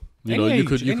as well, you know, you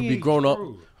could be grown up.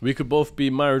 We could both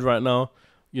be married right now,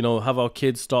 you know, have our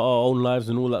kids, start our own lives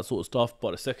and all that sort of stuff.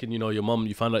 But the second, you know,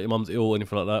 you find out your mum's ill or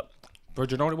anything like that, bro,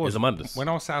 do you know what it was? It's a madness. When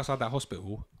I was outside that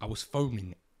hospital, I was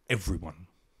phoning everyone.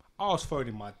 I was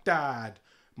phoning my dad,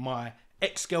 my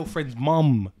ex-girlfriend's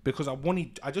mum, because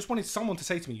I just wanted someone to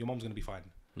say to me, your mum's going to be fine.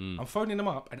 I'm phoning them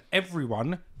up, and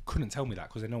everyone couldn't tell me that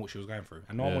because they know what she was going through.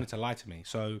 And no one wanted to lie to me.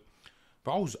 So,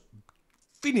 but I was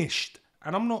finished.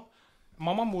 And I'm not...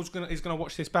 My mum is gonna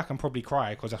watch this back and probably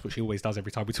cry because that's what she always does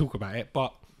every time we talk about it.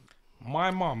 But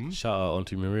my mum... Shout out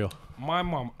Auntie Maria. My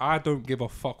mum, I don't give a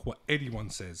fuck what anyone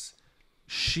says.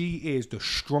 She is the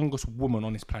strongest woman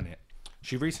on this planet.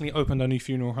 She recently opened a new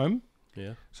funeral home.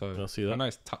 Yeah. So I see that. I know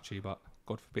it's touchy, but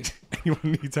God forbid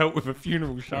anyone needs help with a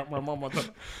funeral. Shout my mum.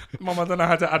 Mum, I don't know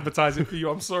how to advertise it for you.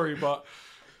 I'm sorry, but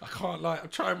I can't lie. I'm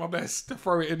trying my best to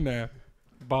throw it in there.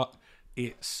 But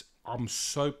I'm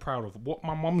so proud of what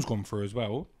my mum's gone through as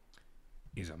well.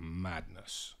 Is a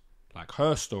madness. Like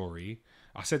her story.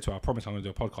 I said to her, I promise I'm going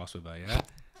to do a podcast with her, yeah?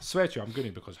 I swear to you, I'm going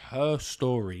to, because her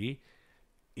story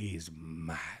is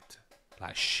mad.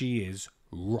 Like, she is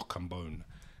rock and bone.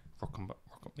 Rock and bone.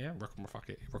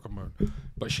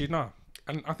 But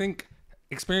and I think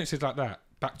experiences like that,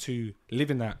 back to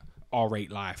living that R8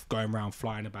 life, going around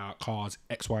flying about cars,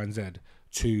 X, Y, and Z,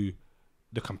 to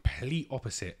the complete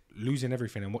opposite, losing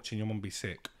everything and watching your mum be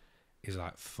sick, is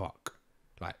like, fuck.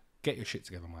 Like, get your shit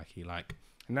together, Mikey. Like,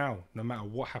 now, no matter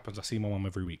what happens, I see my mum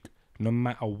every week. No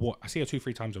matter what. I see her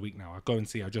 2-3 times a week now. I go and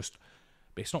see her just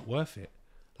but it's not worth it.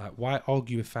 Like, why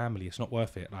argue with family? It's not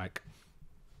worth it. Like,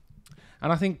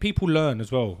 and I think people learn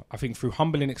as well. I think through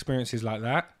humbling experiences like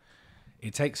that,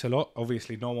 it takes a lot.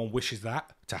 Obviously, no one wishes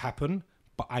that to happen,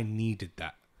 but I needed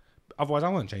that. Otherwise, I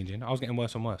wasn't changing. I was getting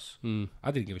worse and worse.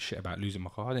 I didn't give a shit about losing my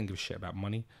car. I didn't give a shit about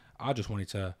money. I just wanted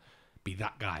to be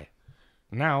that guy.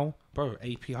 Now, bro,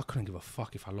 AP, I couldn't give a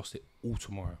fuck if I lost it all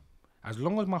tomorrow. As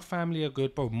long as my family are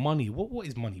good, bro, money. What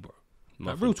is money, bro?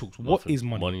 Like, real talks. What is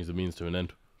money? Money is a means to an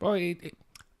end. Bro,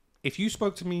 if you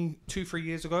spoke to me 2-3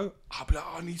 years ago, I'd be like,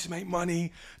 oh, I need to make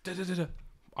money. Da, da, da, da.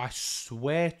 I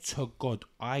swear to God,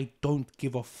 I don't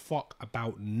give a fuck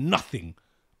about nothing.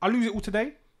 I lose it all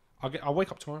today. I'll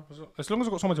wake up tomorrow. As long as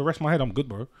I've got someone to rest my head, I'm good,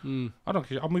 bro. I don't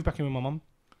care. I'll move back in with my mum.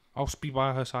 I'll be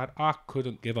by her side. I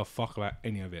couldn't give a fuck about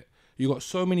any of it. You got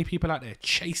so many people out there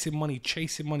chasing money.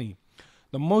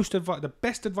 The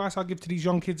best advice I give to these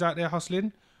young kids out there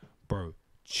hustling, bro,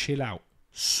 chill out.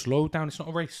 Slow down. It's not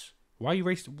a race. Why are you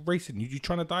racing? You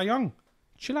trying to die young?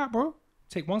 Chill out, bro.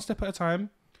 Take one step at a time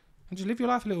and just live your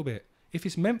life a little bit. If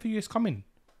it's meant for you, it's coming.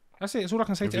 That's it. That's all I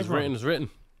can say to everyone. It's written.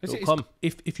 It'll come.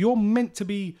 If you're meant to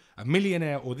be a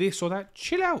millionaire or this or that,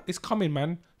 chill out. It's coming,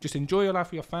 man. Just enjoy your life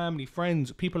with your family,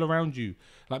 friends, people around you.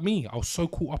 Like me, I was so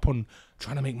caught up on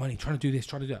trying to make money, trying to do this,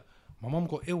 trying to do that. My mum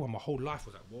got ill and my whole life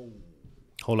was like, whoa.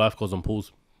 Whole life goes on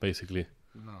pause, basically.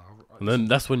 No, and then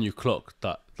that's when you clock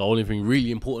that the only thing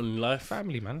really important in life,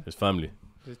 family, man, is family.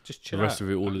 Just chill the rest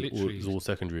out. of it is all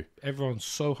secondary. Everyone's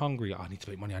so hungry. Oh, I need to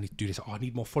make money. I need to do this. Oh, I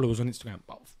need more followers on Instagram.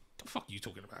 But what the fuck are you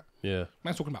talking about? Yeah.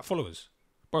 Man's talking about followers.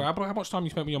 Bro, how much time you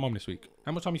spent with your mum this week?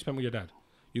 How much time you spent with your dad?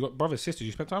 You got brothers, sisters.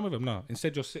 You spent time with them? No.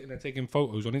 Instead, you're sitting there taking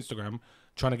photos on Instagram,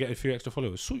 trying to get a few extra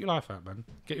followers. Sort your life out, man.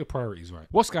 Get your priorities right.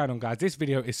 What's going on, guys? This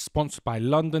video is sponsored by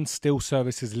London Steel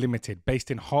Services Limited,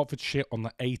 based in Hertfordshire on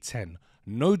the A10.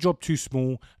 No job too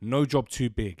small, no job too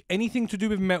big. Anything to do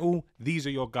with metal, these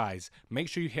are your guys. Make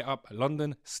sure you hit up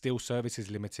London Steel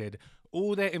Services Limited.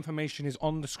 All their information is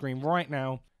on the screen right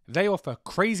now. They offer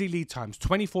crazy lead times,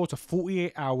 24 to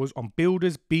 48 hours on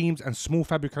builders, beams and small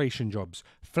fabrication jobs,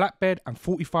 flatbed and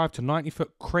 45 to 90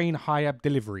 foot crane high-ab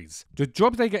deliveries. The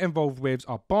jobs they get involved with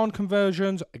are barn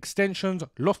conversions, extensions,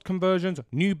 loft conversions,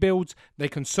 new builds. They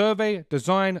can survey,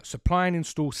 design, supply and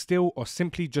install steel or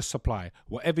simply just supply.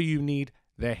 Whatever you need,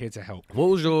 they're here to help. What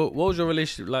was your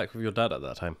relationship like with your dad at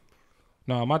that time?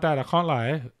 No, my dad, I can't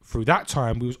lie, through that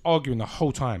time we was arguing the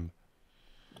whole time.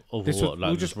 Over what?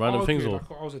 Like just random things or?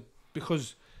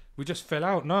 Because we just fell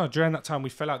out. No, during that time we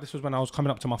fell out. This was when I was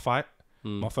coming up to my fight,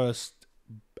 my first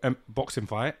boxing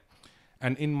fight,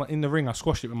 and in the ring I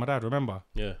squashed it with my dad. Remember?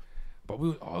 Yeah. But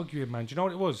we were arguing, man. Do you know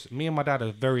what it was? Me and my dad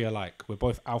are very alike. We're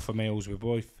both alpha males. We're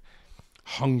both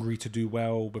hungry to do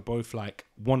well. We're both like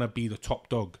want to be the top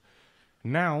dog.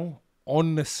 Now,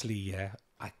 honestly, yeah,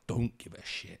 I don't give a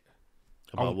shit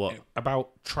about what?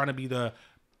 About trying to be the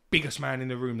biggest man in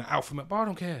the room, the alpha male. But I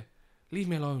don't care. Leave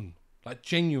me alone. Like,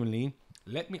 genuinely,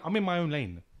 I'm in my own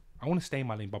lane. I want to stay in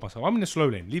my lane by myself. I'm in the slow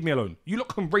lane. Leave me alone. You lot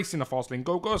can race in the fast lane.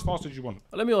 Go as fast as you want.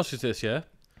 Let me ask you this, yeah?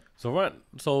 So,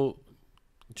 do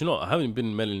you know what? I haven't been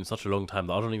in Melin in such a long time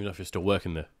that I don't even know if you're still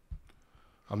working there.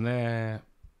 I'm there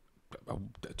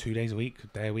 2 days a week,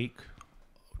 day a week.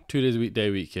 2 days a week, day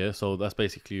a week, yeah? So that's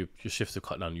basically your shifts are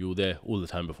cut down. You were there all the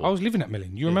time before. I was living at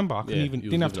Melin. You remember? I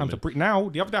didn't have time to breathe. Now,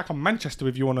 the other day I come to Manchester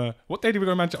with you what day did we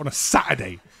go to Manchester? On a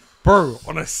Saturday. Bro,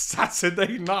 on a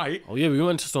Saturday night. Oh yeah, we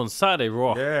went just on Saturday,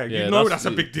 raw. Yeah, you know that's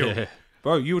a big deal. Yeah.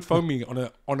 Bro, you would phone me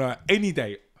on a any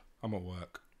day. I'm at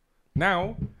work.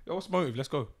 Now, what's the motive? Let's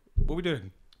go. What are we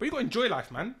doing? But you got to enjoy life,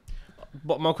 man.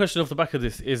 But my question off the back of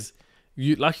this is,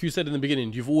 like you said in the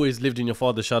beginning, you've always lived in your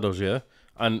father's shadows, yeah?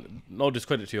 And no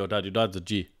discredit to your dad. Your dad's a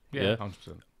G. Yeah,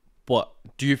 100%. But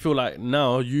do you feel like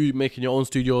now you making your own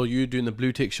studio, you doing the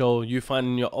BlueTick show, you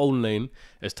finding your own lane,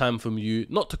 it's time for you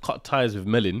not to cut ties with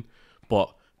Melin,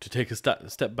 but to take a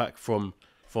step back from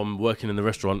working in the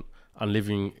restaurant and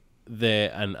living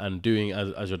there and doing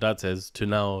as your dad says, to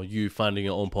now you finding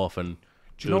your own path and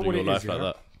building your life like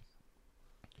that?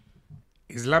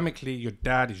 Islamically, your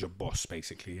dad is your boss,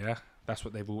 basically. Yeah, that's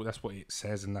what it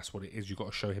says, and that's what it is. You got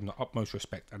to show him the utmost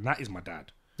respect, and that is my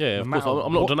dad. Yeah, of course.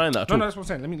 I'm not denying that at all. No, that's what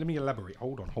I'm saying. Let me elaborate.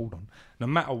 Hold on. No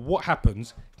matter what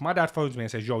happens, if my dad phones me and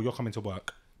says, "Yo, you're coming to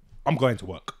work," I'm going to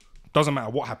work. Doesn't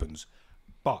matter what happens.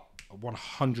 But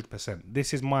 100%,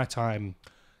 this is my time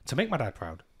to make my dad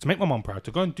proud, to make my mum proud,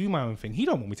 to go and do my own thing. He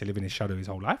don't want me to live in his shadow his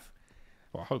whole life.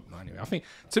 Well, I hope not anyway. I think,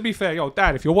 to be fair,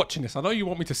 Dad, if you're watching this, I know you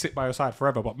want me to sit by your side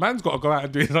forever, but man's got to go out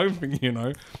and do his own thing, you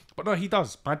know. But no, he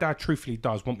does. My dad truthfully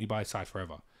does want me by his side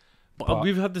forever. But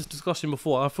we've had this discussion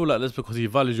before. I feel like that's because he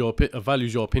values your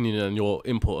opinion and your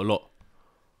input a lot.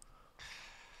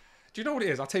 Do you know what it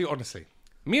is? I'll tell you honestly.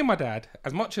 me and my dad,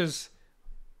 as much as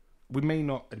we may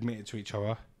not admit it to each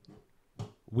other,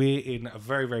 we're in a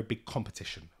very, very big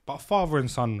competition. But a father and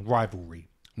son rivalry.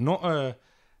 Not a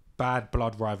bad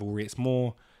blood rivalry. It's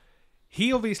more,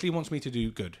 he obviously wants me to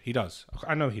do good. He does.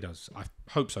 I know he does. I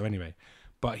hope so anyway.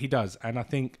 But he does. And I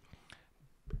think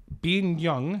being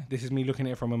young, this is me looking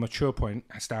at it from a mature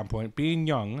standpoint, being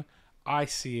young, I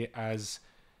see it as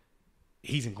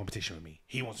he's in competition with me.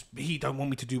 He don't want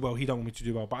me to do well. He don't want me to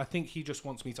do well. But I think he just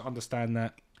wants me to understand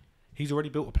that he's already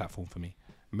built a platform for me.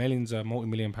 Melin's a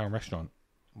multi-million-pound restaurant.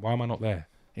 Why am I not there?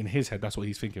 In his head, that's what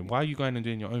he's thinking. Why are you going and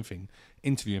doing your own thing,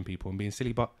 interviewing people and being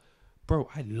silly? But, bro,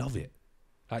 I love it.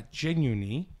 Like,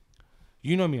 genuinely,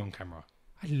 you know me on camera.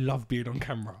 I love being on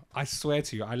camera. I swear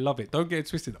to you, I love it. Don't get it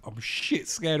twisted. I'm shit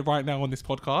scared right now on this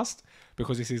podcast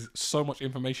because this is so much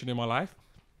information in my life.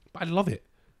 But I love it.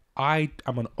 I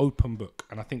am an open book,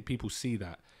 and I think people see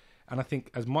that. And I think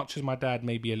as much as my dad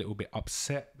may be a little bit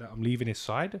upset that I'm leaving his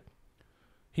side,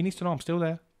 he needs to know I'm still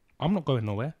there. I'm not going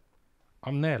nowhere.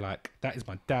 I'm there. Like, that is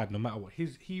my dad. No matter what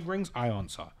he rings, I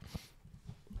answer.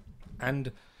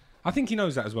 And I think he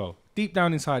knows that as well. Deep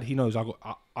down inside, he knows I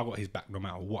got his back no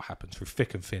matter what happens, through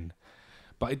thick and thin.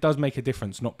 But it does make a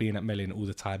difference not being at Melin all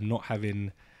the time, not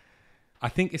having... I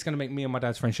think it's going to make me and my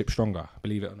dad's friendship stronger,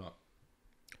 believe it or not.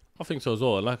 I think so as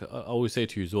well. Like I always say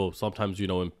to you as well, sometimes, you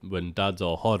know, when dads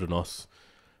are hard on us,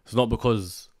 it's not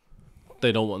because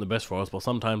they don't want the best for us, but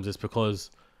sometimes it's because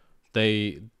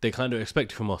they kind of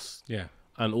expect it from us. Yeah.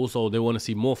 And also they want to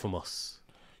see more from us.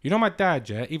 You know, my dad,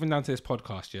 yeah, even down to this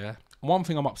podcast, yeah, one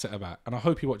thing I'm upset about, and I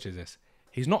hope he watches this,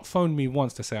 he's not phoned me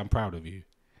once to say I'm proud of you.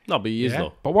 No, but he is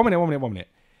though. But one minute.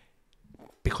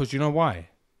 Because you know why?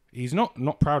 He's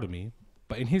not proud of me,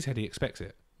 but in his head he expects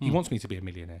it. He wants me to be a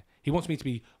millionaire. He wants me to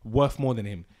be worth more than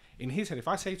him. In his head, if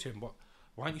I say to him, "What?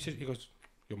 Why aren't you?" He goes,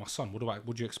 "You're my son. What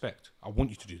do you expect? I want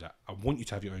you to do that. I want you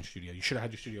to have your own studio. You should have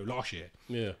had your studio last year."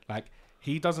 Yeah. Like,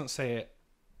 he doesn't say it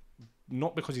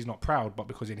not because he's not proud, but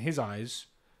because in his eyes,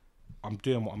 I'm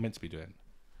doing what I'm meant to be doing.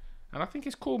 And I think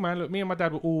it's cool, man. Look, me and my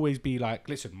dad will always be like,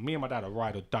 listen, me and my dad are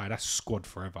ride or die. That's squad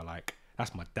forever. Like,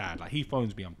 that's my dad. Like, he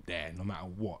phones me, I'm there no matter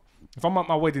what. If I'm at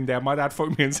my wedding day, my dad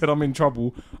phoned me and said I'm in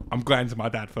trouble, I'm going to my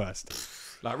dad first.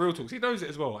 Like, real talks. He knows it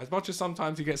as well. As much as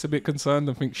sometimes he gets a bit concerned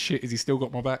and thinks, shit, has he still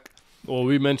got my back? Well,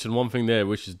 we mentioned one thing there,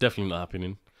 which is definitely not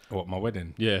happening. What, my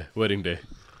wedding? Yeah, wedding day.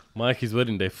 Mikey's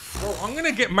wedding day. Bro, I'm going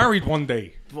to get married one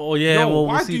day. Oh, yeah. Yo, well,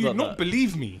 why we'll do see you about not that.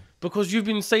 believe me? Because you've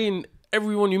been saying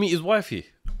everyone you meet is wifey.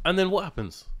 And then what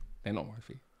happens? They're not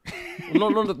wifey.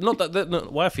 Not that they're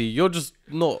not wifey. You're just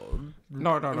not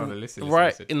No, listen.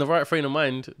 in the right frame of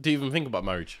mind to even think about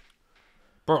marriage.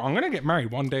 Bro, I'm going to get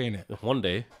married one day, innit? One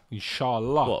day.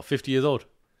 Inshallah. What, 50 years old?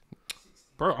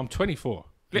 Bro, I'm 24.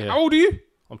 Yeah. How old are you?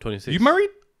 I'm 26. You married?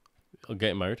 I'm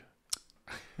getting married.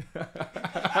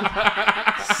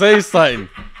 Say something.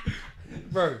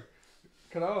 Bro,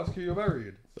 can I ask who you're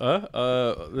married?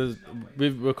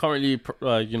 We're currently,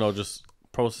 just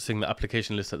processing the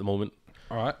application list at the moment.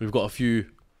 All right. We've got a few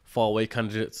faraway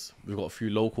candidates. We've got a few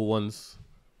local ones.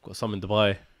 Got some in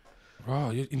Dubai. Bro,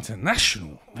 you're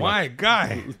international. My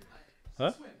guy.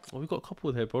 Huh? Well, we've got a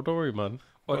couple here, bro. Don't worry, man.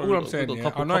 Well, all I'm saying, we've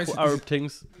got a couple Arab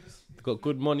things. They've got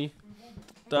good money.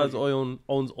 Dad's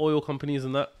owns oil companies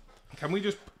and that. Can we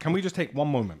just take one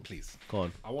moment, please? Go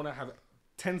on. I want to have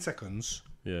 10 seconds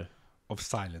Yeah. of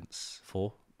silence.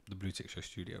 For? The BlueTick Show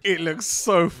studio. It looks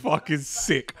so fucking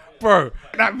sick. Bro,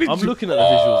 that visual. I'm looking at the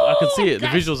visuals. I can see it. The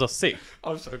visuals are sick.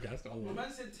 I'm so gassed. Well,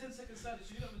 man said 10 seconds silence.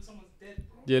 You know when someone's dead,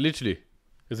 bro. Yeah, literally.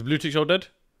 Is the BlueTick Show dead?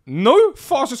 No,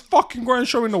 fastest fucking growing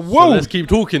show in the So world. let's keep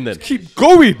talking then. Keep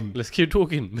going. Let's keep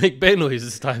talking. Make bear noise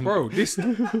this time. Bro,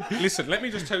 listen, let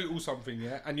me just tell you all something,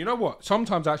 yeah? And you know what?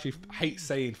 Sometimes I actually hate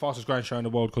saying fastest growing show in the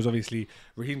world because obviously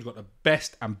Raheem's got the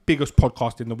best and biggest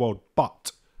podcast in the world.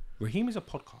 But Raheem is a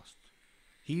podcast.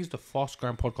 He's the fast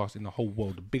growing podcast in the whole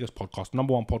world, the biggest podcast,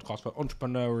 number one podcast for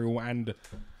entrepreneurial and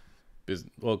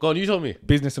Well, go on, you told me.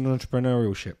 business and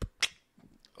entrepreneurship.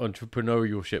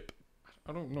 Entrepreneurship.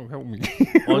 I don't know, help me.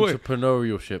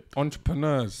 Entrepreneurship.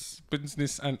 Entrepreneurs,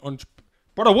 business and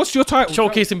Brother, what's your title?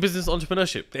 Showcasing business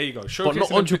entrepreneurship. There you go. But not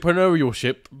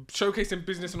entrepreneurship. Showcasing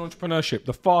business and entrepreneurship.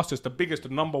 The fastest, the biggest, the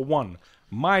number one.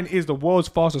 Mine is the world's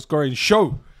fastest growing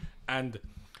show. And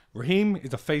Raheem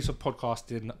is the face of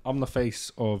podcasting. I'm the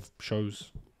face of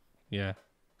shows. Yeah,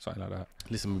 something like that.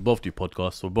 Listen, we both do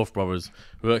podcasts. We're both brothers.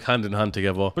 We work hand in hand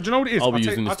together. But you know what it is? I'll be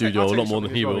using the studio a lot more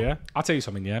than he will. Yeah? I'll tell you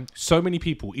something, yeah? So many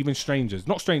people, even strangers,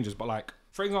 not strangers, but like,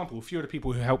 for example, a few of the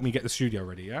people who helped me get the studio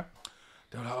ready, yeah?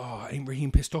 They're like, oh, ain't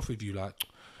Raheem pissed off with you? Like,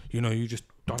 you know, you just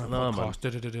done a podcast. Da,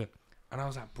 da, da, da. And I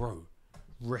was like, bro,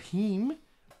 Raheem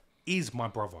is my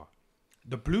brother.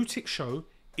 the BlueTick show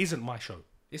isn't my show.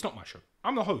 It's not my show.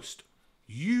 I'm the host.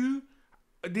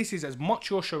 This is as much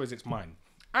your show as it's mine.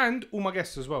 And all my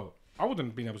guests as well. I wouldn't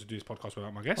have been able to do this podcast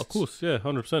without my guests. Of course, yeah,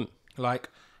 100%. Like,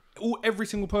 every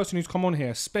single person who's come on here,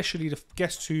 especially the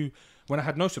guests who, when I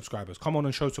had no subscribers, come on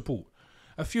and show support.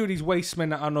 A few of these waste men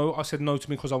that I know, I said no to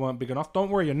me because I weren't big enough. Don't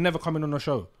worry, you're never coming on the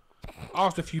show. I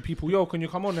asked a few people, yo, can you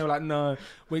come on? They were like, no,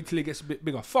 wait till it gets a bit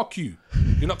bigger. Fuck you.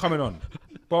 You're not coming on.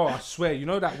 Bro, I swear, you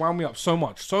know that wound me up so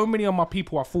much. So many of my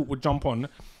people I thought would jump on,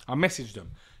 I messaged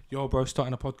them. Yo, bro,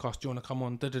 starting a podcast. Do you want to come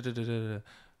on? Da, da, da, da, da.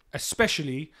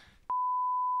 Especially...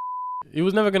 He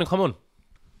was never going to come on.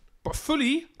 But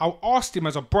fully, I asked him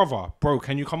as a brother, bro,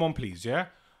 can you come on, please, yeah?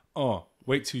 Oh,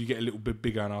 wait till you get a little bit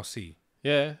bigger and I'll see.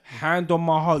 Yeah. Hand on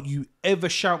my heart, you ever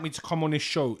shout me to come on this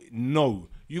show? No.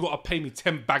 You got to pay me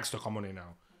 10 bags to come on it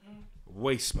now.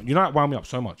 Waste, man. You know that wound me up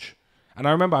so much. And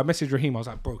I remember I messaged Raheem. I was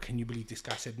like, bro, can you believe this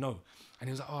guy said no? And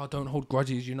he was like, oh, don't hold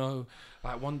grudges, you know.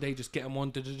 Like, one day, just get him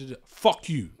on. Da, da, da, da. Fuck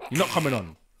you. You're not coming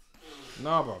on.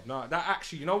 Nah, bro. Nah, that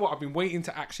actually, you know what? I've been waiting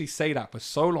to actually say that for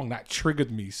so long. That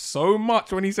triggered me so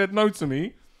much when he said no to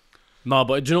me. Nah,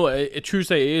 but do you know what? It true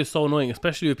say it is so annoying,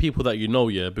 especially with people that you know,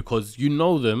 yeah, because you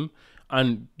know them,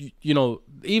 and you know,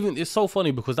 even it's so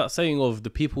funny because that saying of the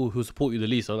people who support you the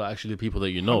least are actually the people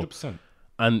that you know, 100%.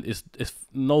 and it's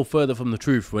no further from the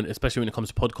truth when, especially when it comes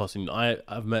to podcasting.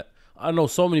 I know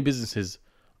so many businesses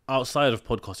outside of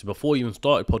podcasting before you even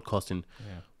started podcasting.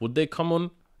 Yeah. Would they come on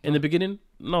in the beginning?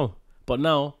 No, but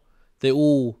now they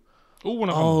all want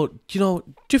to come on. oh, do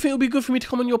you think it would be good for me to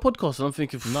come on your podcast? And I'm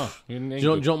thinking, No. do you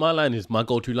know what my line is? My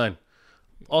go-to line.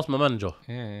 Ask my manager.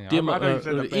 Yeah.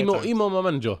 Email my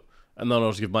manager. And then I'll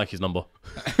just give Mike his number.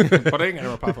 But they ain't going to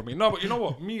reply from me. No, but you know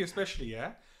what? Me especially,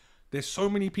 yeah? There's so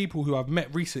many people who I've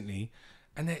met recently,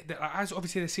 and as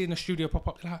obviously they're seeing the studio pop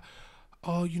up, they're like,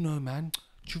 oh, you know, man,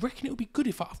 do you reckon it would be good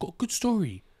if I've got a good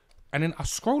story? And then I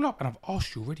scroll up and I've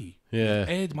asked you already. Yeah.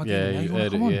 Ed, my yeah, you want to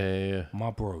come on? Yeah.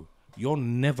 My bro, you're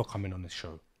never coming on this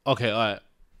show. Okay, all right.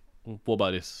 What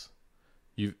about this?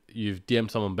 You've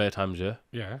DM'd someone bare times, yeah?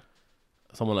 Yeah.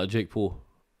 Someone like Jake Paul.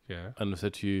 Yeah. And they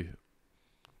said to you,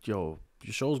 yo,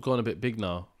 your show's gone a bit big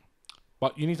now.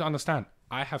 But you need to understand,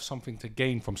 I have something to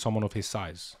gain from someone of his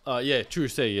size. Yeah, true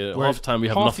say. Yeah, Whereas half the time we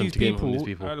have nothing to gain from these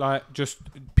people. Like just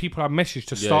people I messaged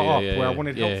to start up where I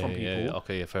wanted help from people. Yeah.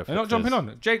 Okay, yeah, fair. They're not jumping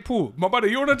on. Jake Paul, my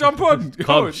buddy, you want to jump on?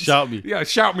 Come, shout me. Yeah,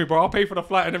 shout me, bro. I'll pay for the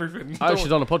flight and everything. I actually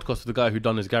done a podcast with the guy who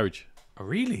done his garage. Oh,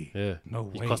 really? Yeah. No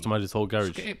way. He customized his whole garage.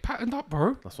 Just get it patterned up,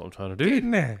 bro. That's what I'm trying to Get do.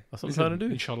 in there. That's what I'm trying to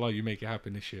do. Inshallah, you make it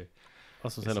happen this year.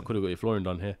 That's what I'm saying. I could have got your flooring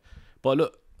done here. But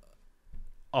look,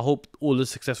 I hope all the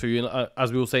success for you. And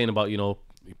as we were saying about,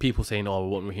 people saying, oh, I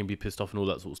want Raheem be pissed off and all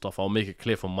that sort of stuff. I'll make it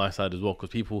clear from my side as well.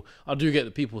 Because I do get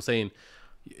the people saying,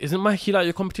 isn't Mikey like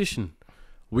your competition?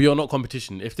 We are not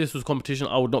competition. If this was competition,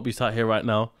 I would not be sat here right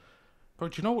now. Bro,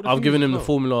 do you know what I've given him the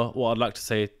formula, what I'd like to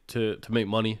say, to make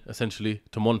money, essentially,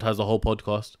 to monetize the whole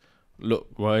podcast. Look,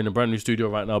 we're in a brand new studio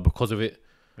right now because of it.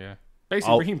 Yeah.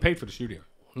 Basically, Raheem paid for the studio.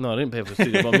 No, I didn't pay for the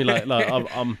studio. But I mean, like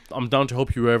I'm down to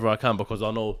help you wherever I can because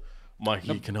I know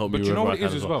Mikey can help me wherever I can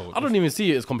as well. I don't even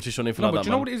see it as competition or anything like that, but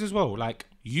you know what it is as well? Like,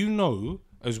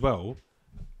 as well,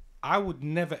 I would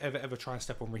never, ever, ever try and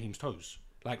step on Raheem's toes.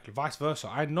 Like, vice versa.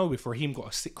 I know if Raheem got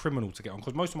a sick criminal to get on,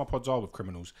 because most of my pods are with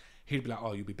criminals, he'd be like,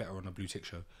 oh, you'll be better on a BlueTick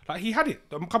show. Like, he had it.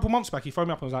 A couple months back, he phoned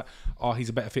me up and was like, oh, he's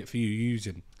a better fit for you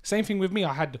using. Same thing with me.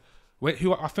 I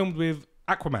filmed with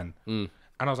Aquaman. And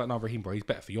I was like, no, Raheem, bro, he's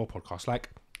better for your podcast.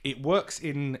 Like, it works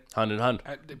in hand.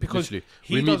 Because literally.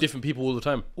 We meet different people all the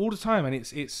time. All the time. And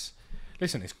it's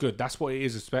listen, it's good. That's what it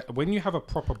is. When you have a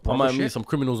proper brothership. I might meet some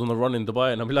criminals on the run in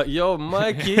Dubai and I'll be like, yo,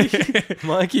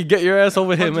 Mikey, get your ass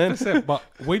over here, man. But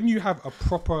when you have a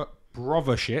proper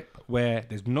brothership where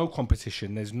there's no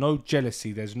competition, there's no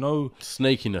jealousy, there's no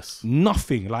snakiness,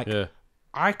 nothing. Like,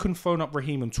 I can phone up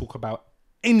Raheem and talk about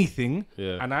anything.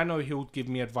 And I know he'll give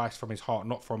me advice from his heart,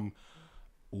 not from,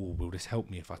 oh, will this help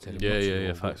me if I tell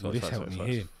him? Facts. Will this help me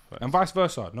here? And vice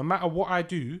versa. No matter what I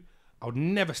do, I'll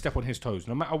never step on his toes.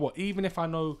 No matter what. Even if I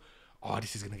know, oh,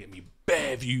 this is going to get me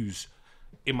bare views.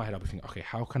 In my head, I'll be thinking, okay,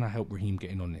 how can I help Raheem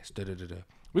getting on this?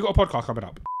 We got a podcast coming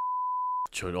up.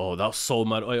 Oh, that's so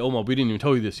mad. Hey, Omar, we didn't even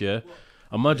tell you this, yeah?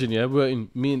 Imagine, yeah,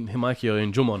 me and Mikey are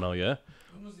in Juma now, yeah?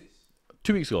 When was this?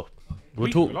 2 weeks ago.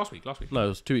 Last week. No, it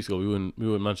was 2 weeks ago. We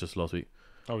were in Manchester last week.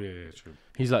 Oh, yeah, true.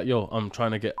 He's like, yo, I'm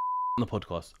trying to get on the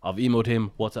podcast. I've emailed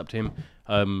him, WhatsApped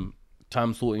him,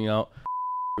 time sorting out.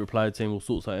 Replied saying we'll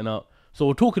sort something out. So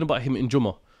we're talking about him in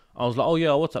Juma. I was like, oh yeah,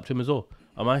 I WhatsApped him as well.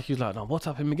 And Mikey's like, no,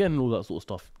 WhatsApp him again and all that sort of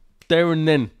stuff. There and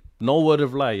then, no word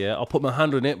of lie, yeah. I'll put my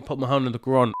hand on it, put my hand on the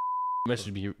Quran,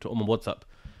 message me on my WhatsApp.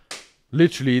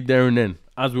 Literally there and then.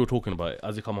 as we were talking about it,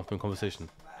 as it come up in conversation,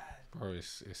 Bro,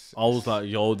 I was like,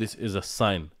 yo, this is a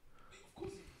sign.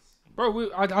 bro,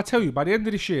 I tell you, by the end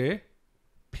of this year,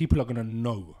 people are gonna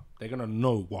know. They're gonna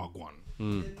know Wagwan.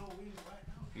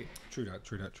 Yeah, true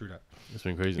that. It's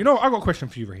been crazy. You know, I got a question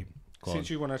for you, Raheem. Go Since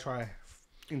on. you want to try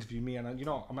interview me, and you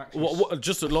know, I'm actually What,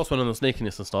 just the last one on the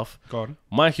snakiness and stuff. Go on.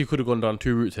 Mikey could have gone down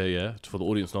 2 routes here, yeah, for the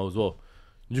audience now as well.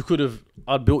 You could have,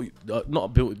 I'd built,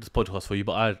 not built this podcast for you,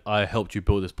 but I helped you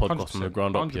build this podcast from the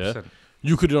ground up, 100%. yeah.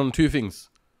 You could have done 2 things.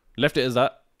 Left it as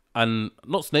that, and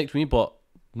not snaked me, but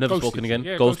never Ghosted spoken you. again,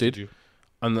 Yeah, ghosted, you.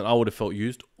 and then I would have felt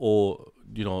used, or,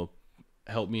 you know,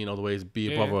 help me in other ways,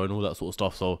 be a brother and all that sort of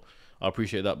stuff. So I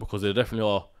appreciate that, because there definitely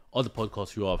are other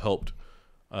podcasts who I've helped,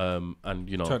 and,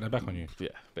 you know. Turn that back on you. Yeah,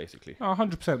 basically. No,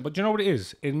 100%. But do you know what it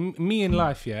is? In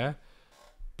life, yeah,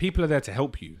 people are there to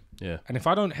help you. Yeah. And if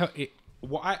I don't help it,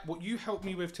 what you helped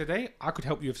me with today, I could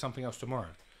help you with something else tomorrow.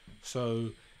 So,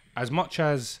 as much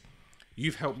as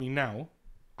you've helped me now,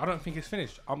 I don't think it's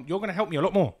finished. You're going to help me a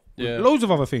lot more. Yeah. With loads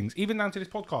of other things, even down to this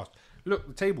podcast. Look,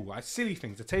 the table, like silly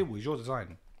things. The table is your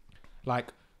design. Like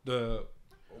the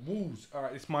walls, all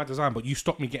right, it's my design, but you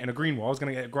stopped me getting a green wall. I was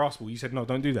going to get a grass wall. You said, no,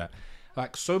 don't do that.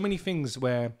 Like so many things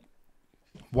where,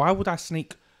 why would I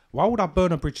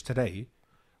burn a bridge today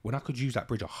when I could use that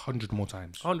bridge 100 more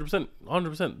times? 100%.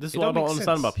 100%. This is It what I don't don't make understand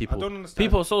sense. about people. I don't understand.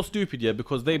 People are so stupid, yeah,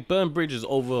 because they burn bridges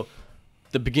over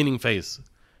the beginning phase.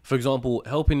 For example,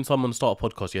 helping someone start a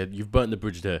podcast, yeah, you've burnt the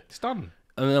bridge there. It's done.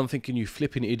 And then I'm thinking, you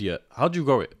flipping idiot. How'd you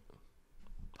grow it?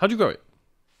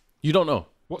 You don't know.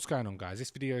 What's going on, guys? This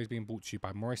video is being brought to you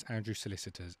by Maurice Andrews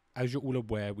Solicitors. As you're all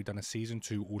aware, we've done a season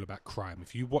 2 all about crime.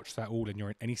 If you watch that all and you're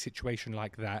in any situation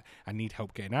like that and need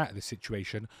help getting out of the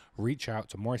situation, reach out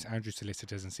to Maurice Andrews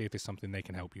Solicitors and see if there's something they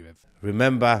can help you with.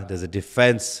 Remember, there's a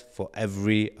defense for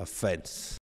every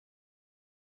offense.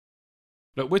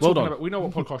 Look, we're Well talking done. about, we know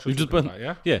what podcast You've you're just talking burnt-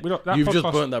 about, yeah? yeah, We know, that you've just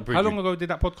podcast- burnt that bridge. How long ago did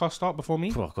that podcast start before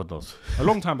me? Oh, God knows. A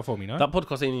long time before me, no? That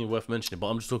podcast ain't even worth mentioning, but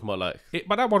I'm just talking about like...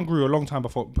 But that one grew a long time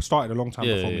before, started a long time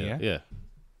Yeah, before yeah, me, yeah? yeah.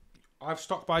 I've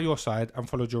stuck by your side and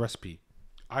followed your recipe.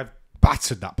 I've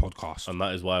battered that podcast. And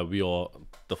that is why we are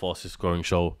the fastest growing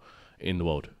show in the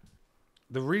world.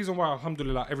 The reason why,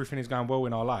 alhamdulillah, everything is going well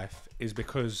in our life is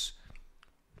because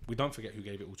we don't forget who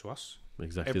gave it all to us.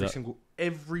 Exactly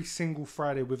Every single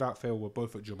Friday without fail, we're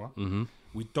both at Jummah. Mm-hmm.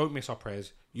 We don't miss our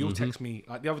prayers. You'll text me.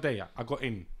 Like the other day, I got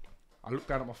in. I looked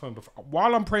down at my phone.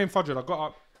 While I'm praying Fajr, I got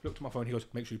up, looked at my phone. He goes,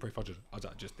 make sure you pray Fajr. I was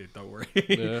like, I just did. Don't worry.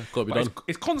 Yeah, got to be But done.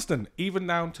 it's constant. Even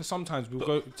down to sometimes we'll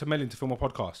go to Melin to film a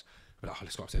podcast. We're like, oh,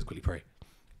 let's go upstairs, quickly pray.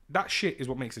 That shit is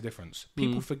what makes a difference.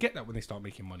 People forget that when they start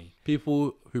making money.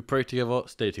 People who pray together,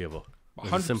 stay together.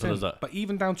 It's as simple as that. But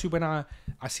even down to when I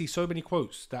see so many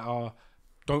quotes that are,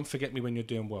 don't forget me when you're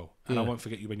doing well, and I Yeah. won't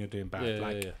forget you when you're doing bad. Yeah,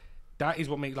 like yeah. that is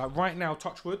what makes, like right now,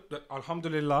 touch wood, that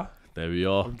alhamdulillah, There we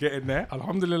are. I'm getting there.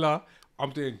 Alhamdulillah, I'm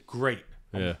doing great.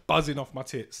 I'm Yeah. buzzing off my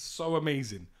tits. So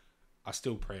amazing. I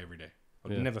still pray every day.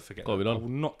 I'll Yeah. never forget Gotta that. be I done. will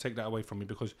not take that away from me,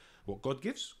 because what God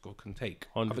gives, God can take.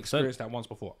 I've 100%. experienced that once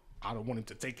before. I don't want him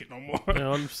to take it no more. Yeah,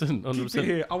 100%. Keep it 100%.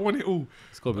 here. I want it all.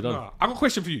 It's got to be done. Nah, I got a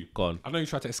question for you. Go on. I know you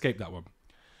tried to escape that one.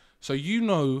 So you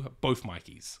know both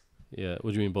Mikeys. Yeah,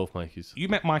 what do you mean both Mikeys? You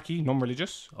met Mikey,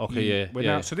 non-religious. Okay, You- yeah, we're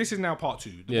yeah. now- so this is now part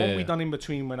 2. The Yeah, one we yeah. done in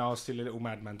between when I was still a little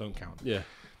madman don't count. Yeah.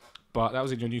 But that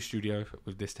was in your new studio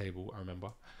with this table, I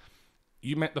remember.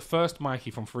 You met the first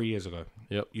Mikey from 3 years ago.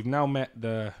 Yep. You've now met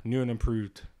the new and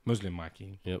improved Muslim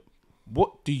Mikey. Yep.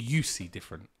 What do you see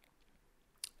different?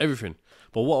 Everything.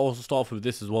 But what I'll also start off with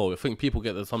this as well. I think people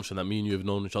get the assumption that me and you have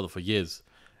known each other for years.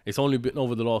 It's only been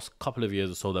over the last couple of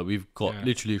years or so that we've got Yeah.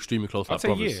 literally extremely close, I'd like say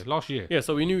brothers. last year. Yeah,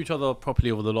 so we knew each other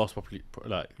properly over the last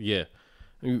year.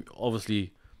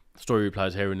 Obviously, story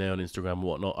replies here and there on Instagram and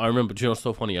whatnot. I remember, do you know what's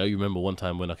so funny? I remember one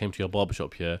time when I came to your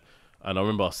barbershop here, and I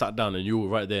remember I sat down and you were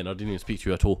right there, and I didn't even speak to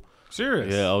you at all.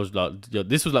 Serious? Yeah, I was like, yeah,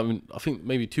 this was like, I think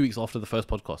maybe 2 weeks after the first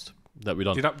podcast that we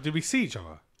done. Did we see each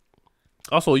other?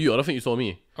 I saw you. I don't think you saw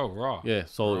me. Oh, right. Yeah,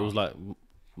 so it was like,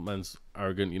 man's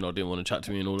arrogant, didn't want to chat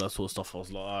to me and all that sort of stuff. I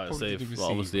was like, alright, Probably safe. didn't But see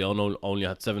obviously, I only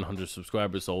had 700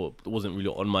 subscribers, so it wasn't really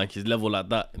on Mikey's level like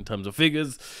that in terms of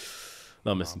figures.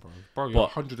 No, I'm missing. Bro, you're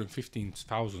But-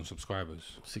 115,000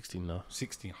 subscribers. 16 now.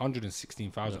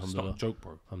 116,000. It's not a Alhamdulillah. joke,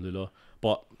 bro. Alhamdulillah.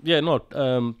 But yeah,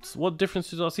 no. What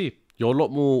differences I see? You're a lot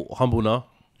more humble now.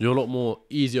 You're a lot more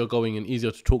easier going and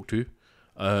easier to talk to.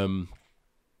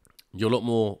 You're a lot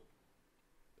more,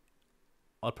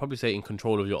 I'd probably say, in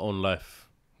control of your own life.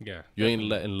 Yeah. You ain't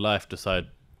letting life decide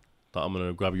that I'm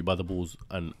gonna grab you by the balls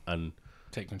and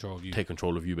Take control of you. take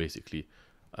control of you, basically.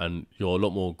 And you're a lot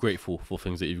more grateful for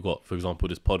things that you've got. For example,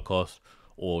 this podcast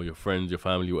or your friends, your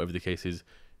family, whatever the case is.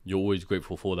 You're always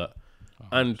grateful for that.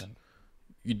 And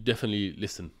you definitely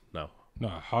listen now. No,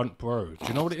 hunt, bro. Do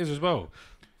you know what it is as well?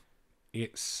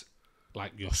 It's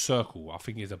like your circle. I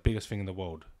think is the biggest thing in the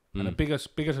world. And the biggest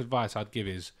advice I'd give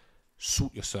is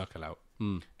sort your circle out.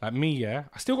 Like me, yeah.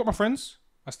 I still got my friends.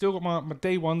 I still got my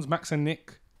day ones, Max and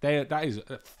Nick. That is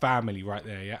a family right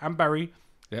there, yeah. And Barry,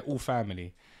 they're all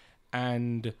family.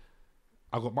 And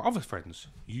I got my other friends.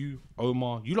 You,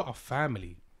 Omar, you lot are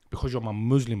family because you're my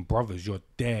Muslim brothers. You're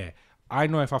there. I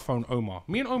know if I phone Omar,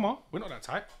 me and Omar, we're not that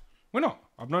tight. We're not.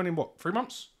 I've known him, what, 3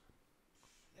 months?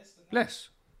 Less.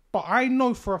 But I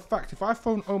know for a fact, if I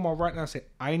phone Omar right now and say,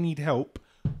 I need help,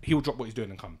 he'll drop what he's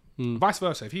doing and come. Vice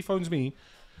versa. If he phones me,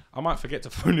 I might forget to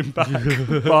phone him back.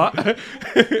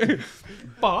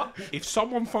 but if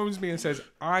someone phones me and says,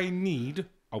 I need,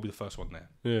 I'll be the first one there.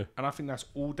 Yeah. And I think that's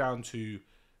all down to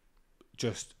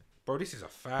just, bro, this is a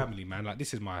family, man. Like,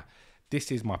 this is my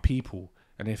people.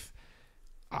 And if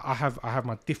I have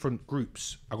my different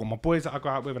groups, I got my boys that I go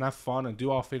out with and have fun and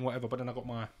do our thing, whatever. But then I got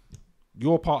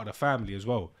you're part of the family as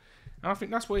well. And I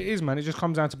think that's what it is, man. It just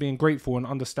comes down to being grateful and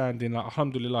understanding, like,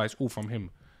 alhamdulillah, it's all from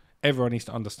him. Everyone needs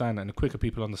to understand that. And the quicker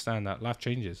people understand that, life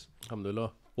changes.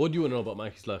 Alhamdulillah. What do you want to know about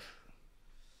Mikey's life?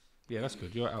 Yeah, that's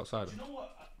good. You're an outsider. Do you know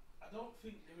what? I don't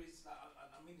think there is. Like,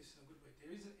 I mean this in a good way.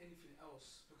 There isn't anything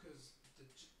else because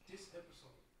this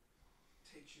episode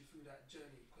takes you through that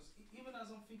journey. Because even as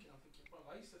I'm thinking, bro,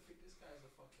 I used to think this guy is a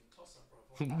fucking tosser, bro.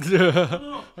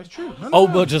 No. That's true.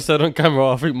 But just said on camera,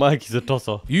 I think Mikey's a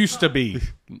tosser. Used to be.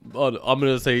 I'm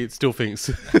gonna say it still thinks.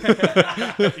 No, but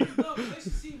I used to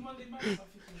see Monday nights. I'm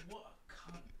thinking, what a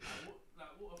cunt.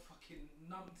 What a fucking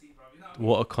numpty, bro. You know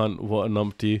what I mean? What a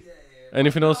numpty. Yeah.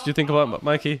 Anything else you think about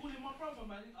Mikey? Calling my brother,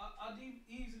 man. I'd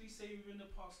easily say within the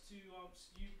past 2 months,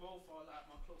 you both are like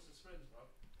my closest friends, bro.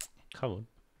 Come on.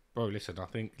 Bro,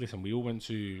 listen, we all went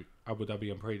to Abu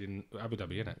Dhabi and prayed in Abu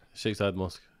Dhabi, innit? Sheikh Zayed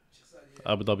Mosque. She's like,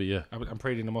 yeah. Abu Dhabi, yeah. And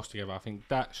prayed in the mosque together. I think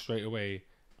that straight away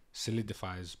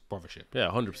solidifies brothership. Yeah,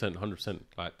 100%.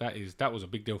 Like, that was a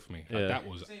big deal for me. Like, Yeah. that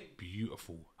was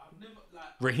beautiful. I've never, like,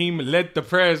 Raheem led the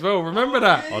prayer as well. Remember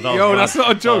that? Oh, that was Yo, mad. that's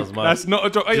not a That joke. was mad. That's not a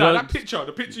joke. Hey, Do you like, know-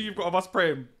 the picture you've got of us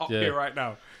praying up Yeah. here right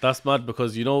now. That's mad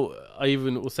because, you know, I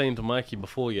even was saying to Mikey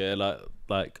before, yeah,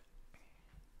 like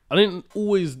I haven't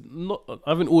always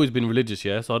been religious,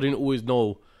 yeah, so I didn't always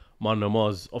know my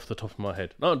namaz off the top of my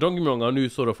head. No, don't get me wrong, I knew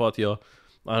Surah Fatiha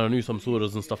and I knew some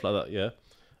surahs and stuff like that, yeah.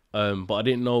 But I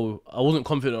didn't know, I wasn't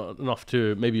confident enough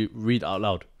to maybe read out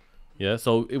loud. Yeah,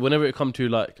 so whenever it come to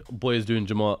like boys doing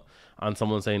Jamaat and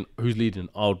someone saying who's leading,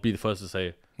 I would be the first to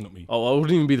say. Not me. I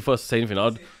wouldn't even be the first to say anything.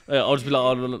 I'd just be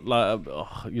like,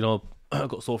 you know, I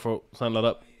got sore throat, something like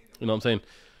that. You know what I'm saying?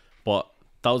 But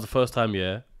that was the first time,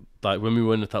 yeah, like when we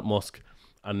went into that mosque,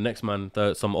 and the next man,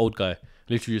 some old guy,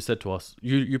 literally just said to us,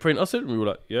 "You praying us?" And we were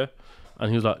like, "Yeah," and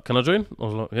he was like, "Can I join?" I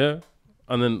was like, "Yeah,"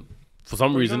 and then for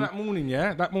some reason, that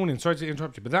morning, sorry to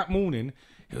interrupt you, but that morning,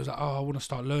 he was like, "Oh, I want to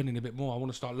start learning a bit more. I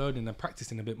want to start learning and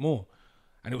practicing a bit more."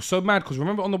 And it was so mad because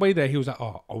remember on the way there, he was like,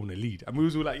 "Oh, I want to lead," and we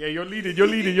was all like, "Yeah, you're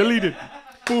leading."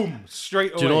 Boom,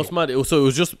 straight away. Do you know what's mad? It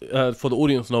was just for the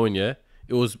audience knowing, yeah,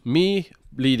 it was me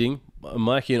leading,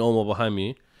 Mikey and Omar behind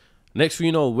me. Next thing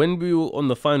you know, when we were on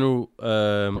the final,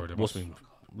 Bro, there must be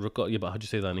yeah, but how'd you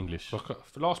say that in English?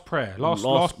 last prayer, last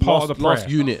part of the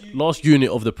prayer. Last unit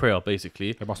of the prayer,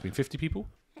 basically. There must have been 50 people.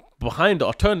 Behind it,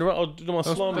 I turned around, I did my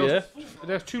salam, yeah.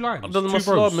 There's 2 lines. I done my two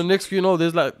salam, rows. and next thing you know,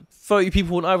 there's like 30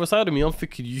 people on either side of me. I'm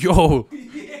thinking, yo,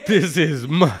 this is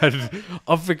mad.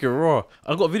 I'm thinking, raw.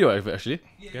 I got a video out of it, actually.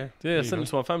 Yeah, Yeah, I sent it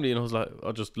to my family, and I was like,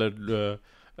 I just led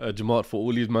Jamaat for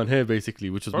all these man here, basically,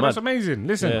 which was Bro, mad. that's amazing.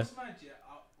 Listen, Yeah. What's mad, yeah?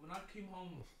 When I came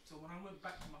home, so when I went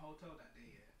back to my hotel that day,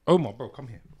 yeah. Omar, bro, come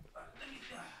here.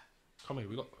 Come here.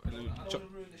 We got. I don't want to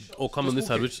ruin the shot. Oh, come on this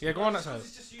side, which... Yeah, go on that side.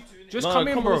 It's just you two, innit? Just Nah, come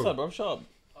in, on this bro. side, bro. Shut up.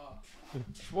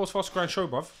 What's fast grand show,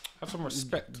 bruv? Have some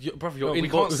respect. Bruv, Yo, you're in we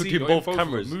can't both, see in you're both in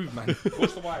cameras. Move, man.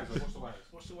 Watch the wires. Watch the wires.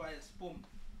 Watch the wires. Boom.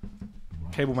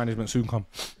 Cable management soon come.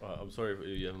 Right, I'm sorry if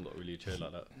you haven't got really a chair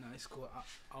like that. Nah, it's cool.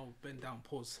 I'll bend down.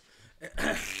 Pause.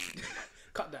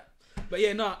 Cut that. But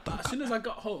yeah, no. As soon as I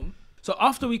got home, so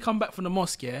after we come back from the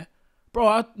mosque, yeah, bro,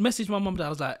 I messaged my mum that I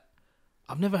was like,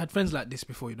 I've never had friends like this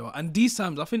before, you know. And these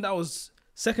times, I think that was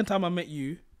second time I met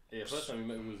you. Yeah, first time we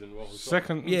met was in Ross.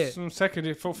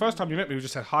 Second, for first time you met me, we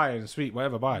just said hi and sweet,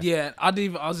 whatever, bye. Yeah, I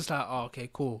was just like, oh, okay,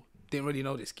 cool. Didn't really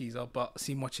know this geezer, but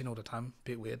see him watching all the time.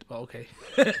 Bit weird, but okay.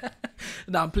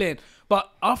 Nah, I'm playing. But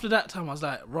after that time, I was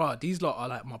like, rah, these lot are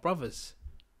like my brothers.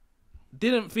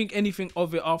 Didn't think anything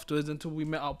of it afterwards until we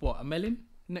met up, what, a Melin?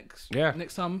 Next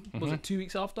time, was it 2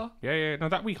 weeks after? Yeah. No,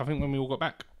 that week, I think when we all got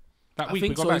back. That week I we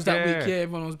think got so. back. It was that week, yeah,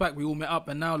 everyone was back. We all met up,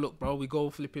 and now look, bro, we go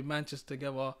flipping Manchester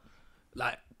together.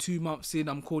 like 2 months in,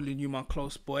 I'm calling you my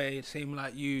close boy, same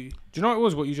like you. Do you know what it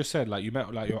was? What you just said? Like you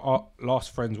met like your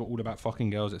last friends were all about fucking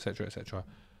girls, etc., etc.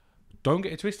 Don't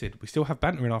get it twisted. We still have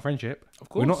banter in our friendship. Of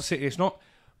course. We're not sitting. It's not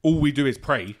all we do is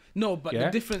pray. No, but Yeah?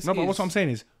 the difference No, is... but what I'm saying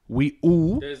is we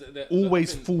all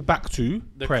always fall back to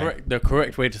prayer. The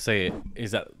correct way to say it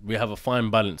is that we have a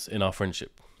fine balance in our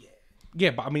friendship.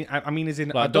 Yeah, but I mean, as in,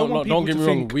 Like, I don't want people don't get to me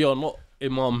wrong. think. We are not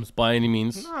imams by any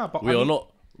means. Nah, but we I are mean-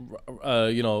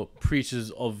 not,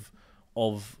 preachers of.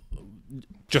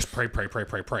 Just pray.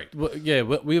 Yeah,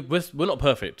 we're not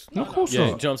perfect. No, of course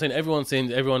Yeah, not. do you know what I'm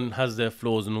saying? Everyone has their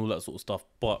flaws and all that sort of stuff.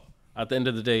 But at the end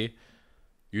of the day,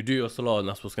 you do your salah, and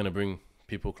that's what's going to bring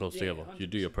people close together. You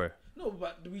do your prayer. No,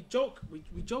 but we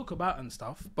joke about and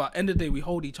stuff, but end of the day, we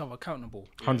hold each other accountable.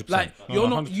 100%. Like, No, you're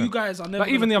not, 100%. you guys are never...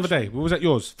 Like even the gonna other push day, we was at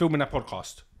yours filming that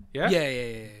podcast. Yeah.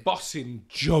 Yeah. Bossing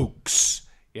jokes.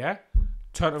 Yeah.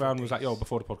 Turned around and was like, "Yo,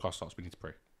 before the podcast starts, we need to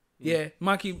pray." Yeah,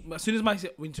 Mikey, as soon as Mikey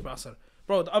said, we need to pray, I said,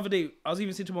 bro, the other day, I was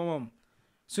even saying to my mom,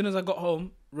 as soon as I got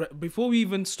home, before we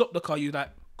even stopped the car, you like,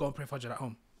 go and pray Fajr at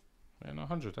home. Yeah, no,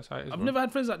 100. That's how it is. I've bro. never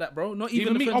had friends like that, bro. Not even,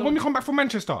 Even the me. friends Oh, when we come back from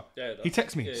Manchester, Yeah, he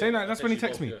texts me saying that. That's when he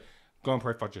texts me. Go and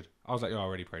pray Fajr. I was like, "Yo, I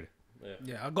already prayed."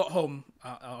 Yeah, I got home.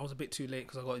 I was a bit too late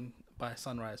because I got in by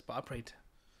sunrise, but I prayed.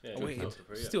 Yeah, I waited.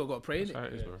 pray, yeah. Still got to pray, That's how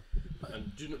innit? it is, bro.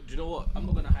 And do you know what? I'm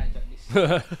not going to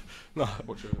hijack this. No.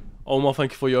 Watch it. Omar,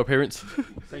 thank you for your appearance.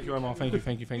 Thank you, Omar. Thank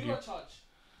you.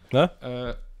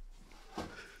 Huh?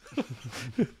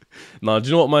 No, do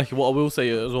you know what, Mikey? What I will say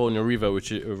as well in your revo,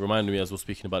 which it reminded me as we're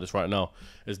speaking about this right now,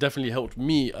 it's definitely helped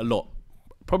me a lot.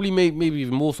 Probably maybe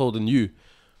even more so than you,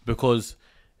 because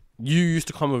you used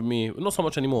to come with me, not so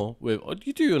much anymore, with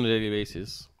you do on a daily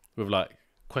basis, with like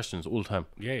questions all the time.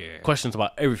 Yeah. Questions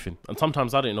about everything. And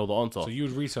sometimes I didn't know the answer. So you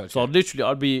would research. So it.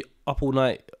 I'd be up all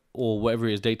night or whatever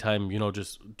it is, daytime,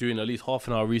 just doing at least half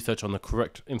an hour research on the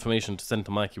correct information to send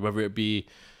to Mikey, whether it be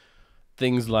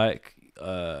things like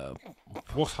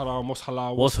What's haram? What's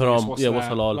halal? what's haram, what's that?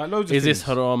 halal, Like loads of is this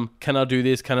things. haram, can I do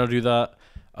this, can I do that,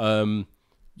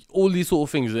 all these sort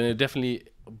of things. And it definitely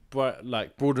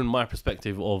broadened my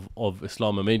perspective of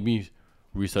Islam and made me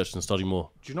research and study more.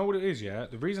 Do you know what it is? Yeah,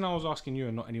 the reason I was asking you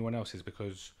and not anyone else is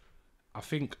because I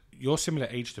think you're similar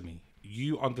age to me.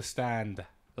 You understand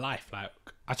life. Like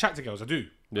I chat to girls, I do.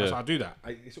 Yeah. So I do that.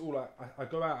 It's all like I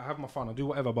go out, I have my fun, I do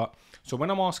whatever. But so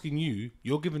when I'm asking you,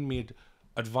 you're giving me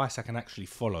advice I can actually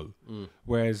follow.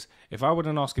 Whereas if I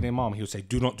wouldn't ask an imam, he would say,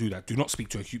 "Do not do that. Do not speak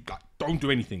to a like, don't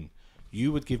do anything."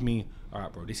 You would give me, "All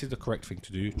right, bro, this is the correct thing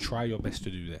to do. Try your best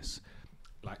to do this.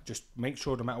 Like, just make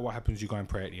sure no matter what happens, you go and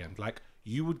pray at the end." Like,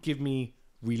 you would give me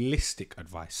realistic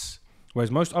advice. Whereas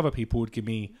most other people would give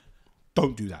me,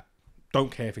 "Don't do that.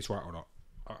 Don't care if it's right or not."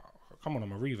 Come on,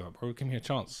 I'm a revert, bro. Give me a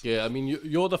chance. Yeah, I mean,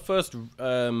 you're the first,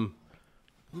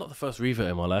 not the first revert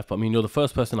in my life, but I mean, you're the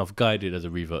first person I've guided as a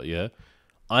revert, yeah?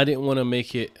 I didn't want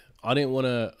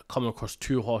to come across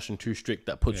too harsh and too strict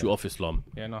that puts you off Islam.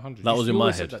 Yeah, no, 100. That was in You my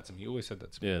always head. Said that to me. You always said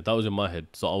that to me. Yeah, that was in my head.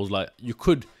 So I was like, you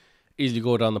could easily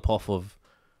go down the path of,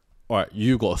 all right,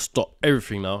 you got to stop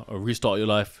everything now and restart your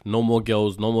life. No more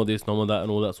girls, no more this, no more that,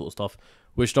 and all that sort of stuff.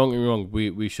 Which, don't get me wrong,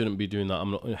 we shouldn't be doing that.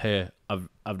 I'm not here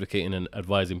advocating and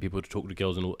advising people to talk to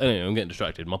girls and all. Anyway, I'm getting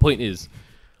distracted. My point is,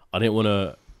 I didn't want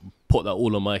to put that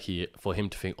all on Mikey for him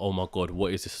to think, "Oh my God,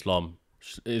 what is Islam?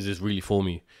 Is this really for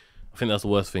me?" I think that's the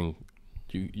worst thing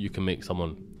you can make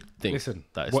someone think. Listen,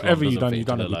 that Islam whatever doesn't you've done, fit you've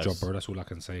done a into good their job, lives. bro. That's all I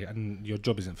can say. And your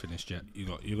job isn't finished yet. You're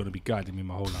going to be guiding me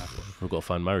my whole life, bro. We've got to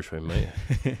find marriage for him, mate.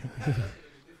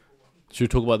 Should we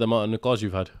talk about the amount of cars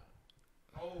you've had?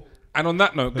 And on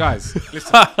that note, guys,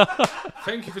 listen.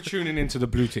 Thank you for tuning into the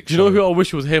BlueTick Do you know who I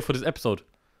wish was here for this episode?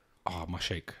 Oh, my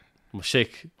sheikh.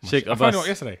 Sheikh I found Abbas. out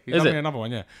yesterday. He Is done it? me another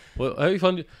one, yeah. Well, how you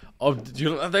found it? Oh, do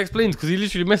you not have to explain? Because he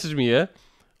literally messaged me, yeah,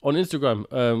 on Instagram.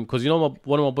 Because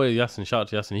one of my boys, Yasin, shout out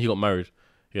to Yasin, he got married,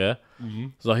 yeah. Mm-hmm.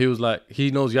 So he was like, he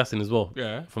knows Yasin as well,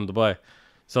 Yeah. from Dubai.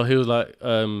 So he was like,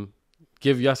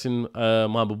 give Yasin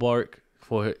my Mubarak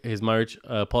for his marriage.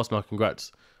 Pass my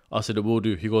congrats. I said it will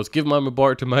do. He goes, give my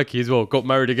Mubarak to Mikey as well. Got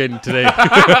married again today.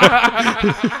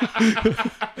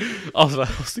 I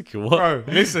was thinking, what? Bro,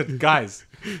 listen, guys.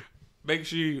 Make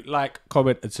sure you like,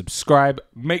 comment, and subscribe.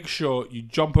 Make sure you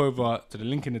jump over to the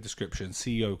link in the description,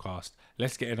 CEO Cast.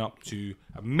 Let's get it up to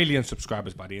 1 million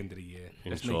subscribers by the end of the year.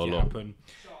 Let's make it Inshallah. happen.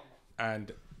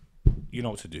 And you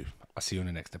know what to do. I'll see you in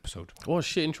the next episode. What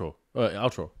shit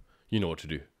outro. You know what to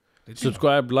do.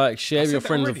 Subscribe, like, share with your said that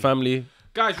friends already. and family.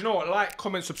 Guys, you know what? Like,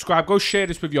 comment, subscribe. Go share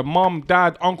this with your mum,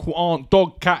 dad, uncle, aunt,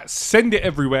 dog, cat. Send it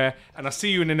everywhere. And I'll see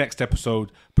you in the next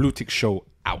episode. BlueTick Show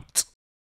out.